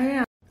 Yeah, I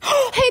am.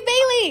 Hey,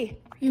 Bailey!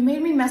 You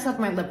made me mess up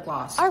my lip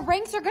gloss. Our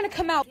ranks are gonna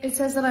come out. It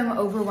says that I'm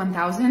over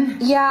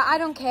 1,000. Yeah, I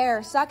don't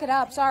care. Suck it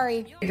up.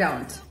 Sorry. I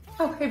don't.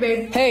 Oh, hey,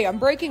 babe. Hey, I'm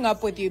breaking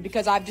up with you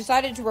because I've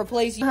decided to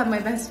replace You you. have my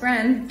best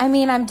friend. I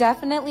mean, I'm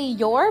definitely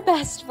your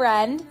best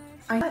friend.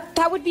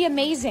 That would be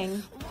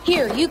amazing.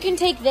 Here, you can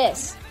take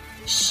this.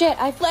 Shit,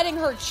 I letting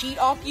her cheat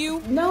off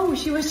you? No,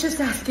 she was just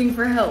asking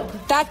for help.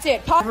 That's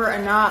it. Never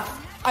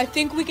enough. I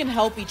think we can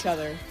help each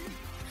other.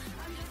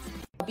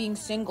 Being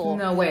single.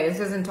 No way, this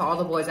isn't to all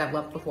the boys I've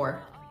left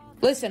before.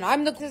 Listen,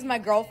 this is my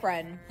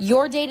girlfriend.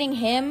 You're dating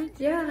him?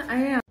 Yeah, I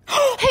am.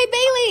 Hey,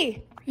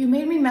 Bailey! You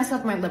made me mess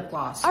up my lip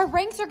gloss. Our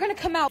ranks are gonna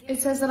come out.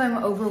 It says that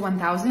I'm over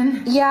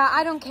 1,000. Yeah,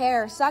 I don't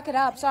care. Suck it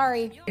up,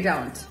 sorry. I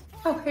don't.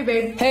 Oh, hey,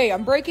 babe. Hey,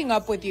 I'm breaking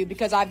up with you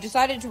because I've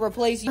decided to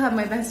replace you. You have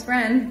my best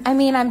friend. I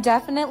mean, I'm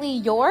definitely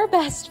your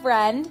best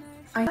friend.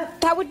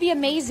 That would be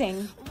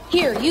amazing.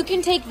 Here, you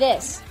can take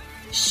this.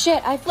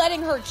 Shit, I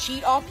letting her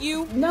cheat off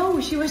you?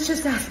 No, she was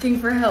just asking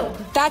for help.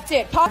 That's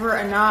it. Never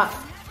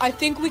enough. I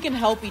think we can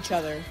help each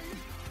other.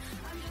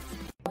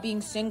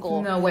 Being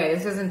single. No way,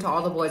 this isn't to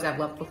all the boys I've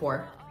left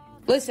before.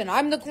 Listen,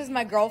 this is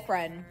my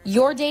girlfriend.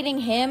 You're dating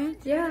him?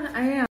 Yeah,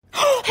 I am.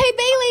 Hey,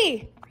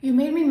 Bailey! You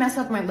made me mess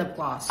up my lip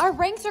gloss. Our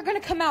ranks are gonna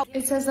come out.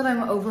 It says that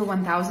I'm over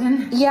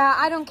 1,000. Yeah,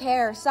 I don't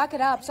care. Suck it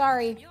up,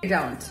 sorry. I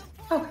don't.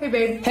 Oh, hey,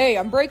 babe. Hey,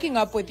 I'm breaking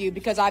up with you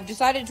because I've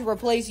decided to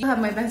replace you. You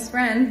have my best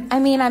friend. I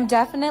mean, I'm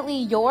definitely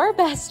your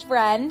best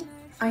friend.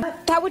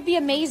 That would be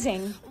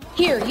amazing.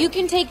 Here, you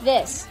can take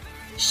this.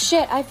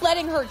 Shit, I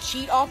letting her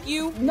cheat off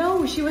you?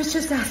 No, she was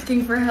just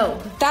asking for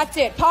help. That's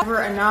it.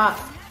 Never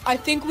enough. I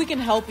think we can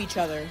help each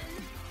other.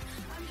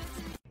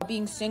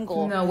 Being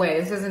single. No way,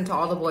 this isn't to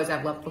all the boys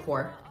I've left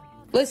before.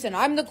 Listen,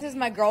 this is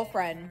my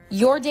girlfriend.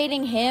 You're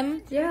dating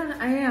him? Yeah,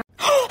 I am.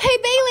 Hey,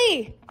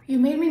 Bailey! You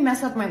made me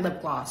mess up my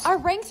lip gloss. Our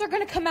ranks are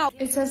gonna come out.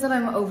 It says that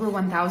I'm over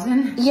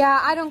 1,000.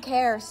 Yeah, I don't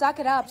care. Suck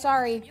it up,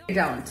 sorry. I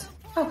don't.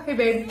 Oh, hey,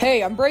 babe.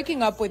 Hey, I'm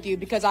breaking up with you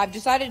because I've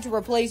decided to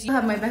replace you. You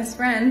have my best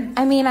friend.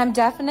 I mean, I'm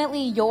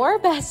definitely your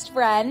best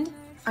friend.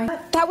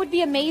 That would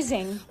be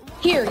amazing.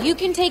 Here, you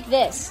can take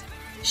this.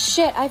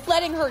 Shit, I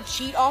letting her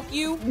cheat off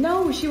you?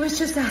 No, she was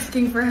just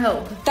asking for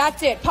help.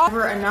 That's it.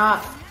 Never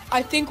enough.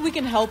 I think we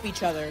can help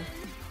each other.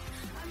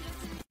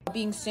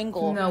 Being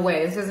single. No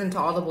way, this isn't to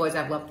all the boys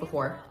I've left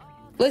before.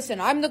 Listen,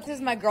 this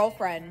is my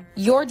girlfriend.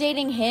 You're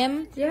dating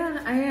him?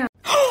 Yeah, I am.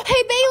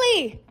 Hey,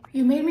 Bailey!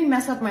 You made me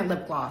mess up my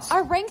lip gloss.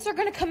 Our ranks are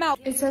gonna come out.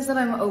 It says that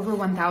I'm over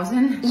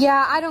 1,000.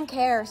 Yeah, I don't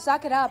care.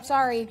 Suck it up,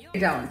 sorry. I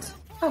don't.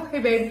 Oh, hey,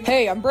 babe.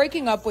 Hey, I'm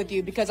breaking up with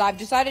you because I've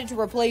decided to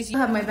replace you.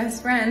 You have my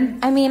best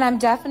friend. I mean, I'm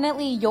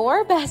definitely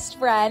your best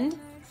friend.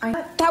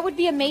 That would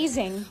be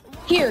amazing.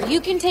 Here, you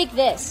can take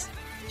this.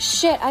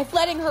 Shit, I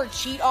letting her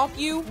cheat off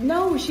you?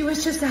 No, she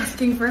was just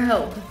asking for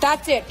help.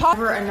 That's it.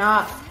 Never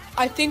enough.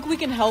 I think we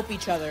can help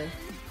each other.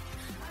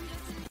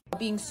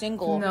 Being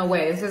single. No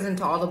way, this isn't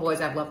to all the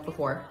boys I've left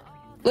before.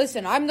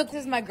 Listen, this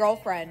is my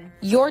girlfriend.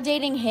 You're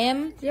dating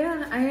him?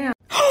 Yeah, I am.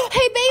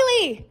 Hey,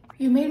 Bailey!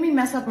 You made me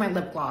mess up my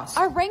lip gloss.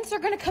 Our ranks are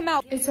gonna come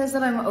out. It says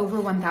that I'm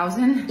over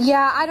 1,000.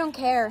 Yeah, I don't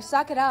care.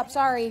 Suck it up,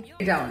 sorry.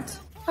 I don't.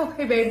 Oh,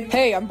 hey, babe.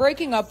 Hey, I'm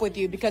breaking up with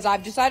you because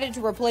I've decided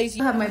to replace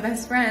you. You have my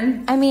best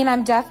friend. I mean,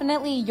 I'm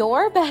definitely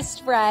your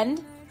best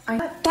friend.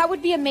 That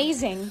would be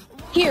amazing.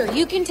 Here,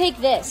 you can take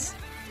this.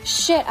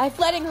 Shit, I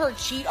letting her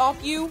cheat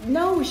off you?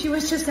 No, she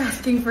was just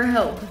asking for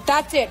help.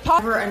 That's it.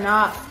 Never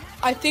enough.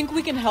 I think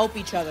we can help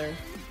each other.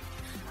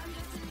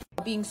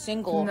 Being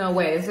single. No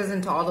way, this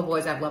isn't to all the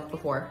boys I've left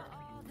before.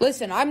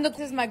 Listen, this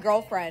is my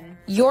girlfriend.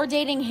 You're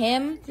dating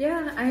him?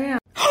 Yeah, I am.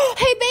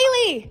 Hey,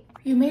 Bailey!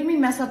 You made me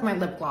mess up my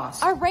lip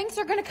gloss. Our ranks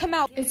are gonna come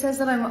out. It says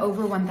that I'm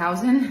over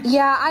 1,000.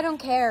 Yeah, I don't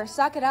care.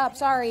 Suck it up,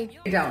 sorry.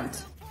 I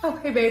don't. Oh,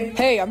 hey, babe.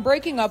 Hey, I'm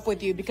breaking up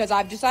with you because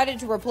I've decided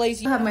to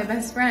replace you. You have my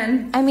best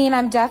friend. I mean,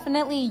 I'm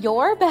definitely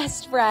your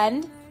best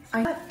friend.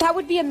 That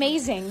would be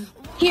amazing.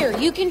 Here,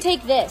 you can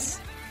take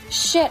this.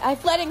 Shit, I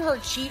letting her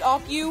cheat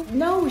off you?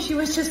 No, she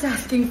was just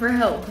asking for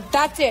help.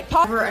 That's it.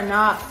 Never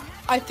enough.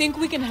 I think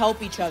we can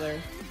help each other.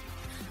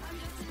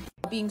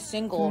 Being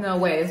single. No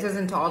way, this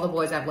isn't to all the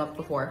boys I've left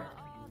before.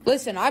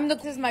 Listen,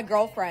 this is my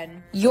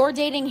girlfriend. You're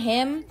dating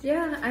him?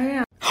 Yeah, I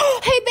am.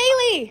 Hey,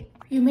 Bailey!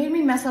 You made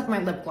me mess up my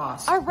lip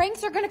gloss. Our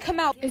ranks are gonna come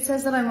out. It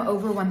says that I'm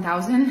over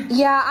 1,000.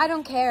 Yeah, I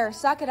don't care.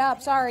 Suck it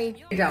up,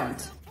 sorry. I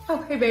don't. Oh,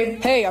 hey,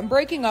 babe. Hey, I'm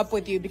breaking up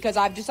with you because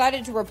I've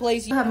decided to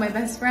replace you. You have my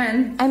best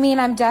friend. I mean,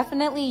 I'm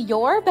definitely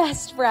your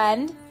best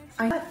friend.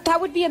 That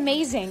would be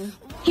amazing.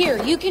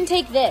 Here, you can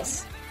take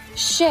this.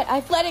 Shit,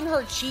 I letting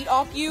her cheat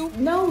off you?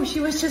 No, she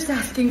was just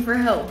asking for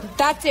help.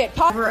 That's it.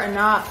 Never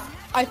enough.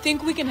 I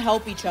think we can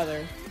help each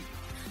other.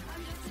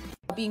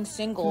 Being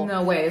single.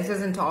 No way, this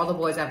isn't to all the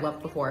boys I've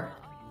left before.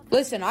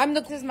 Listen,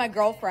 this is my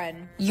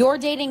girlfriend. You're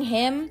dating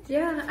him?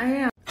 Yeah, I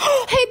am.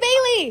 Hey,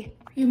 Bailey!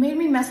 You made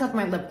me mess up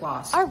my lip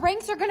gloss. Our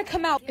ranks are gonna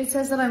come out. It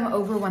says that I'm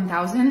over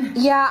 1,000.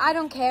 Yeah, I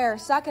don't care.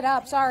 Suck it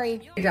up,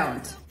 sorry. I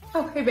don't.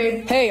 Oh, hey,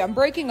 babe. Hey, I'm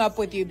breaking up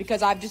with you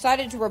because I've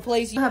decided to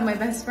replace you. You have my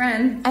best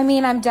friend. I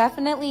mean, I'm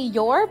definitely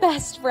your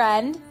best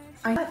friend.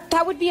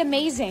 That would be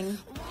amazing.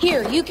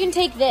 Here, you can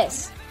take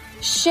this.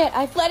 Shit,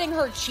 I letting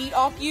her cheat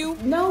off you?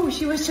 No,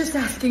 she was just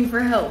asking for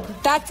help.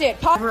 That's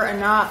it. Never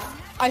enough.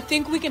 I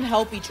think we can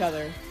help each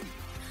other.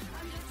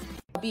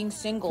 Being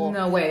single.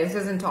 No way, this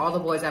isn't to all the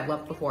boys I've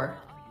left before.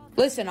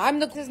 Listen,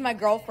 this is my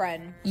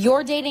girlfriend.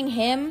 You're dating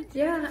him?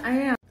 Yeah, I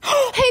am.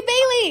 Hey,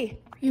 Bailey!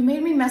 You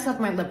made me mess up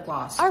my lip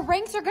gloss. Our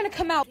ranks are gonna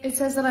come out. It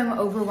says that I'm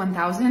over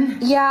 1,000.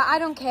 Yeah, I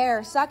don't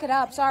care. Suck it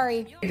up.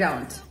 Sorry. I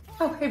don't.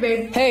 Oh, hey,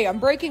 babe. Hey, I'm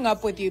breaking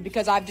up with you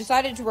because I've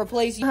decided to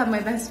replace you. You have my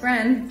best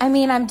friend. I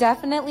mean, I'm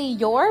definitely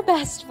your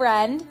best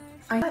friend.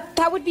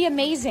 That would be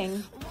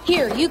amazing.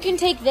 Here, you can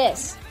take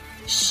this.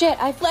 Shit,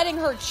 I'm letting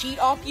her cheat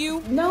off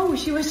you. No,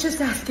 she was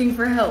just asking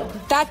for help.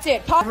 That's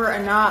it. Never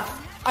enough.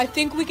 I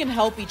think we can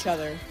help each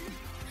other.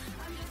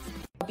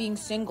 Being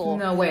single.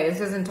 No way, this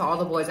isn't to all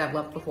the boys I've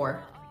left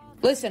before.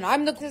 Listen,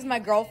 this is my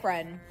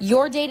girlfriend.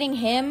 You're dating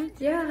him?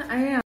 Yeah, I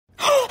am.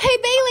 Hey,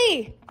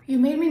 Bailey! You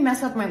made me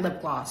mess up my lip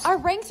gloss. Our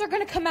ranks are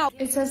gonna come out.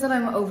 It says that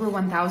I'm over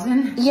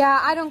 1,000. Yeah,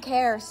 I don't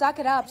care. Suck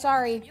it up.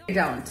 Sorry. I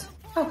don't.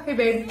 Oh, hey,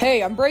 babe.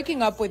 Hey, I'm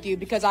breaking up with you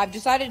because I've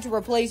decided to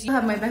replace You you.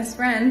 have my best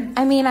friend.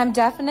 I mean, I'm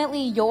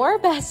definitely your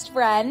best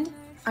friend.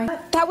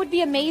 That would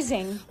be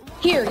amazing.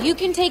 Here, you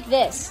can take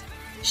this.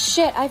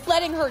 Shit, I'm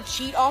letting her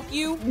cheat off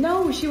you.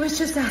 No, she was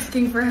just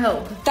asking for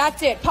help.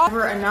 That's it.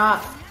 Never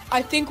enough.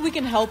 I think we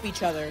can help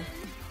each other.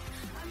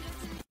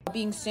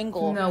 Being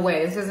single. No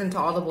way, this isn't to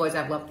all the boys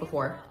I've left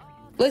before.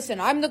 Listen,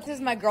 this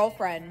is my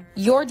girlfriend.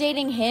 You're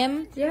dating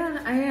him?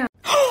 Yeah, I am.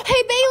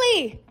 Hey,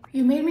 Bailey!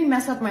 You made me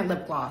mess up my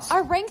lip gloss.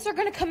 Our ranks are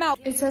gonna come out.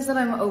 It says that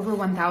I'm over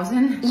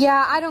 1,000.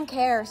 Yeah, I don't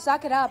care.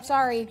 Suck it up.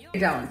 Sorry. I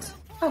don't.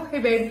 Oh, hey,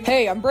 babe.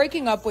 Hey, I'm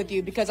breaking up with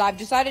you because I've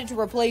decided to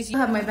replace You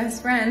you. have my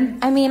best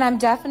friend. I mean, I'm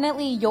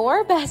definitely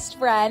your best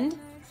friend.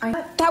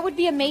 That would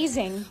be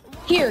amazing.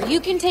 Here, you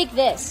can take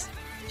this.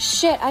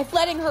 Shit, I'm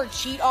letting her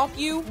cheat off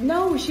you.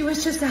 No, she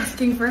was just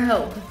asking for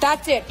help.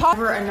 That's it.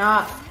 Never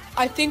enough.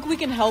 I think we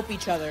can help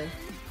each other.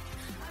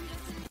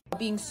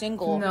 Being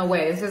single. No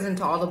way, this isn't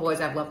to all the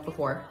boys I've left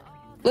before.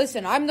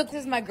 Listen, this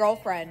is my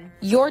girlfriend.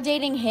 You're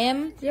dating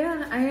him?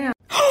 Yeah, I am.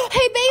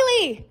 Hey,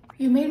 Bailey!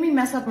 You made me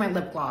mess up my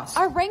lip gloss.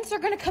 Our ranks are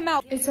gonna come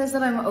out. It says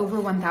that I'm over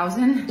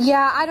 1,000.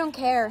 Yeah, I don't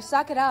care.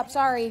 Suck it up.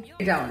 Sorry.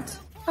 I don't.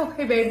 Oh,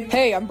 hey, babe.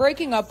 Hey, I'm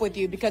breaking up with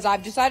you because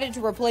I've decided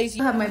to replace You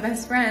you. have my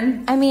best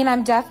friend. I mean,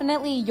 I'm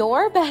definitely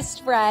your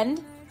best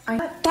friend.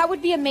 That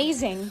would be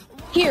amazing.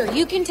 Here,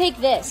 you can take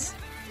this.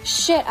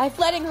 Shit, I'm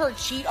letting her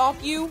cheat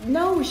off you.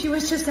 No, she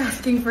was just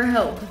asking for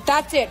help.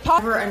 That's it.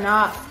 Never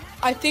enough.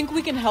 I think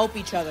we can help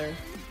each other.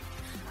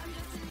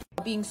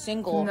 Being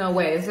single. No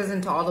way, this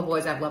isn't to all the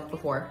boys I've left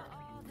before.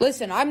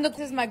 Listen, this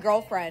is my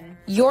girlfriend.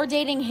 You're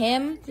dating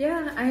him?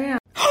 Yeah, I am.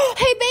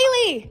 Hey,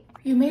 Bailey!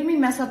 You made me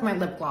mess up my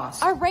lip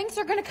gloss. Our ranks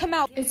are gonna come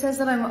out. It says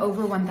that I'm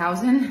over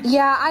 1,000.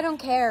 Yeah, I don't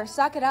care.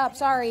 Suck it up.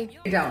 Sorry.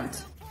 I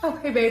don't. Oh,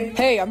 hey, babe.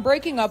 Hey, I'm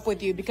breaking up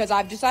with you because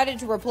I've decided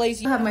to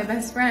replace You you. have my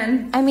best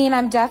friend. I mean,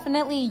 I'm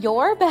definitely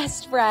your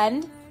best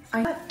friend.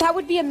 That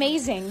would be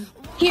amazing.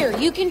 Here,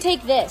 you can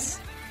take this.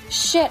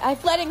 Shit, I'm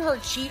letting her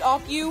cheat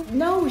off you.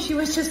 No, she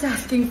was just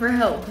asking for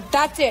help.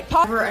 That's it.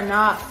 Never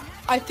enough.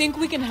 I think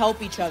we can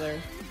help each other.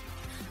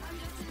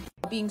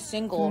 Being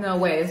single. No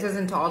way, this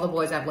isn't to all the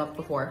boys I've left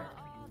before.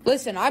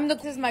 Listen,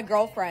 this is my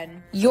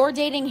girlfriend. You're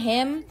dating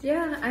him?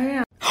 Yeah, I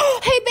am.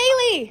 Hey,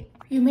 Bailey!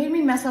 You made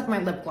me mess up my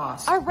lip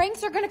gloss. Our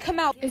ranks are gonna come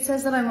out. It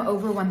says that I'm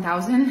over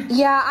 1,000.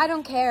 Yeah, I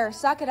don't care.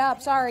 Suck it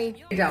up.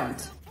 Sorry. I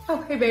don't. Oh,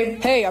 hey,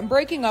 babe. Hey, I'm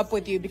breaking up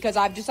with you because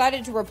I've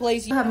decided to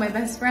replace You you. have my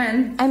best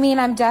friend. I mean,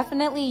 I'm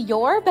definitely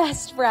your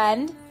best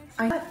friend.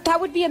 That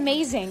would be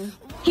amazing.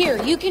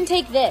 Here, you can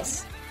take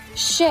this.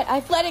 Shit,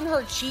 I'm letting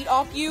her cheat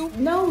off you.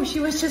 No, she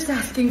was just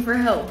asking for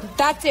help.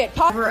 That's it.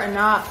 Never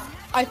enough.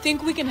 I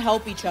think we can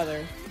help each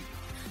other.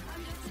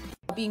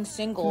 Being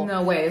single.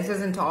 No way, this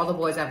isn't to all the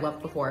boys I've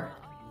left before.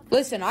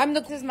 Listen,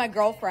 this is my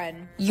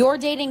girlfriend. You're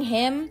dating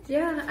him?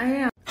 Yeah, I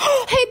am.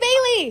 Hey,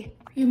 Bailey!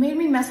 You made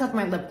me mess up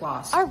my lip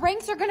gloss. Our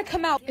ranks are gonna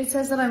come out. It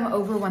says that I'm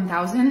over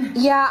 1,000.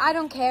 Yeah, I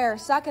don't care.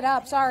 Suck it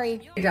up.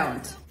 Sorry. I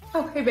don't.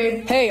 Oh, hey,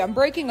 babe. Hey, I'm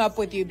breaking up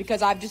with you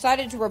because I've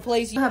decided to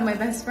replace You you. have my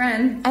best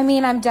friend. I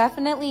mean, I'm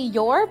definitely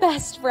your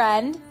best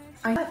friend.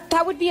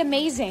 That would be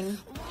amazing.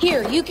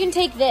 Here, you can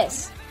take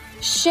this.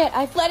 Shit,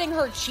 I'm letting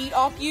her cheat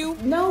off you.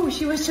 No,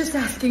 she was just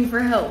asking for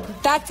help.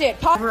 That's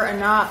it. Never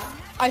enough.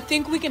 I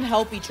think we can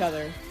help each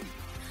other.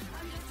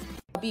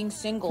 Being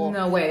single.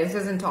 No way, this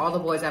isn't to all the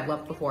boys I've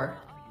left before.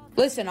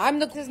 Listen,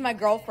 this is my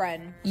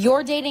girlfriend.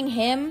 You're dating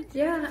him?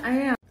 Yeah, I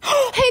am.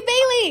 Hey,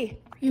 Bailey!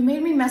 You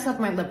made me mess up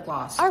my lip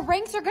gloss. Our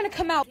ranks are gonna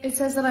come out. It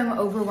says that I'm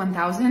over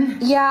 1,000.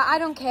 Yeah, I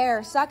don't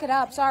care. Suck it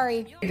up.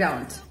 Sorry. I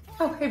don't.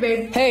 Oh, hey,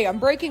 babe. Hey, I'm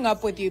breaking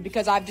up with you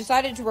because I've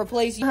decided to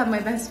replace You you. have my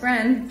best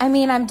friend. I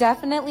mean, I'm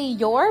definitely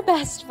your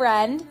best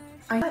friend.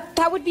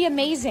 That would be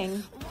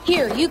amazing.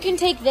 Here, you can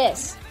take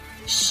this.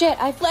 Shit,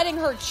 I'm letting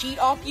her cheat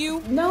off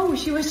you. No,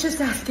 she was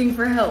just asking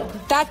for help.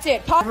 That's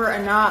it. Never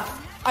enough.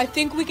 I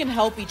think we can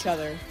help each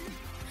other.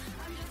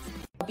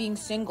 Being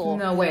single.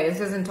 No way, this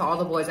isn't to all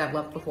the boys I've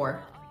left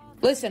before.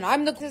 Listen,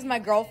 this is my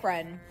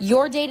girlfriend.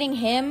 You're dating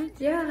him?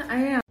 Yeah, I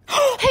am.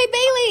 Hey,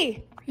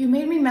 Bailey! You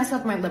made me mess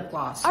up my lip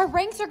gloss. Our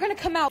ranks are gonna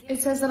come out.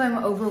 It says that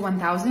I'm over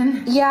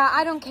 1,000. Yeah,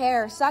 I don't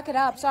care. Suck it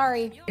up.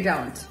 Sorry. I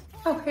don't.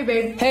 Oh, hey,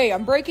 babe. Hey,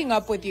 I'm breaking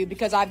up with you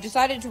because I've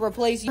decided to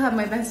replace You you. have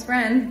my best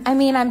friend. I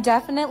mean, I'm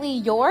definitely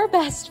your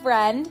best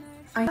friend.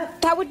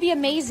 That would be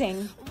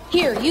amazing.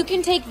 Here, you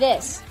can take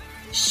this.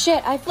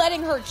 Shit, I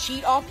Letting her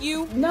cheat off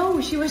you? No,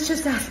 she was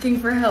just asking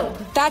for help.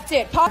 That's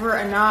it. Never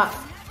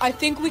enough. I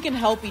think we can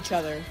help each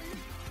other.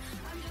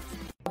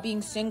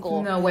 Being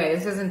single. No way,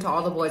 this isn't to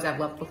all the boys I've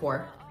left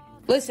before.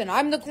 Listen,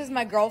 this is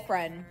my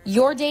girlfriend.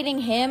 You're dating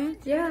him?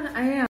 Yeah,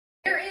 I am.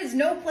 There is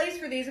no place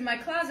for these in my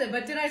closet,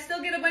 but did I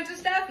still get a bunch of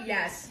stuff?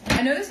 Yes.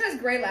 I know this says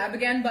gray lab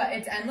again, but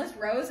it's endless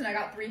rows and I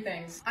got 3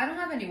 things. I don't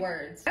have any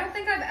words. I don't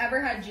think I've ever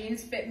had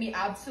jeans fit me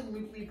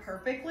absolutely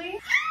perfectly.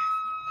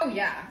 Oh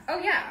yeah, oh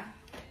yeah.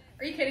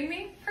 Are you kidding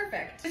me?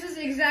 Perfect. This is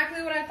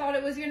exactly what I thought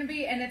it was gonna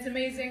be, and it's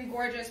amazing,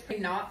 gorgeous,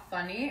 not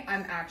funny.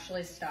 I'm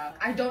actually stuck.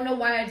 I don't know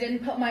why I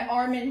didn't put my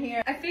arm in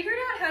here. I figured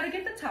out how to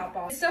get the top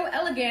off. It's so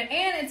elegant,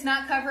 and it's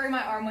not covering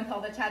my arm with all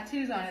the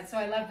tattoos on it, so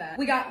I love that.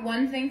 We got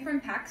one thing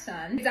from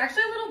PacSun. It's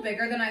actually a little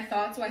bigger than I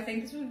thought, so I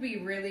think this would be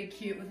really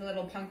cute with a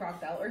little punk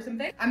rock belt or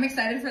something. I'm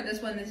excited for this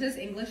one. This is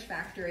English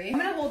Factory. I'm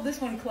gonna hold this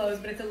one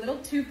closed, but it's a little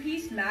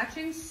 2-piece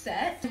matching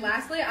set. And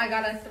lastly, I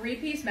got a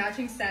 3-piece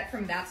matching set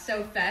from That's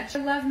So Fetch. I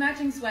love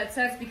matching sweat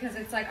sets because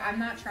it's like I'm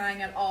not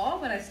trying at all,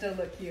 but I still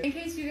look cute. In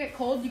case you get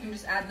cold, you can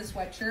just add the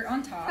sweatshirt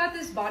on top. Got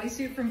this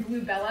bodysuit from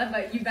Blue Bella,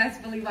 but you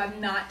best believe I'm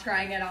not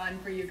trying it on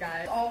for you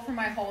guys. All for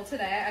my haul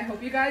today. I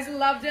hope you guys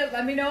loved it.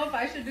 Let me know if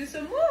I should do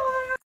some more.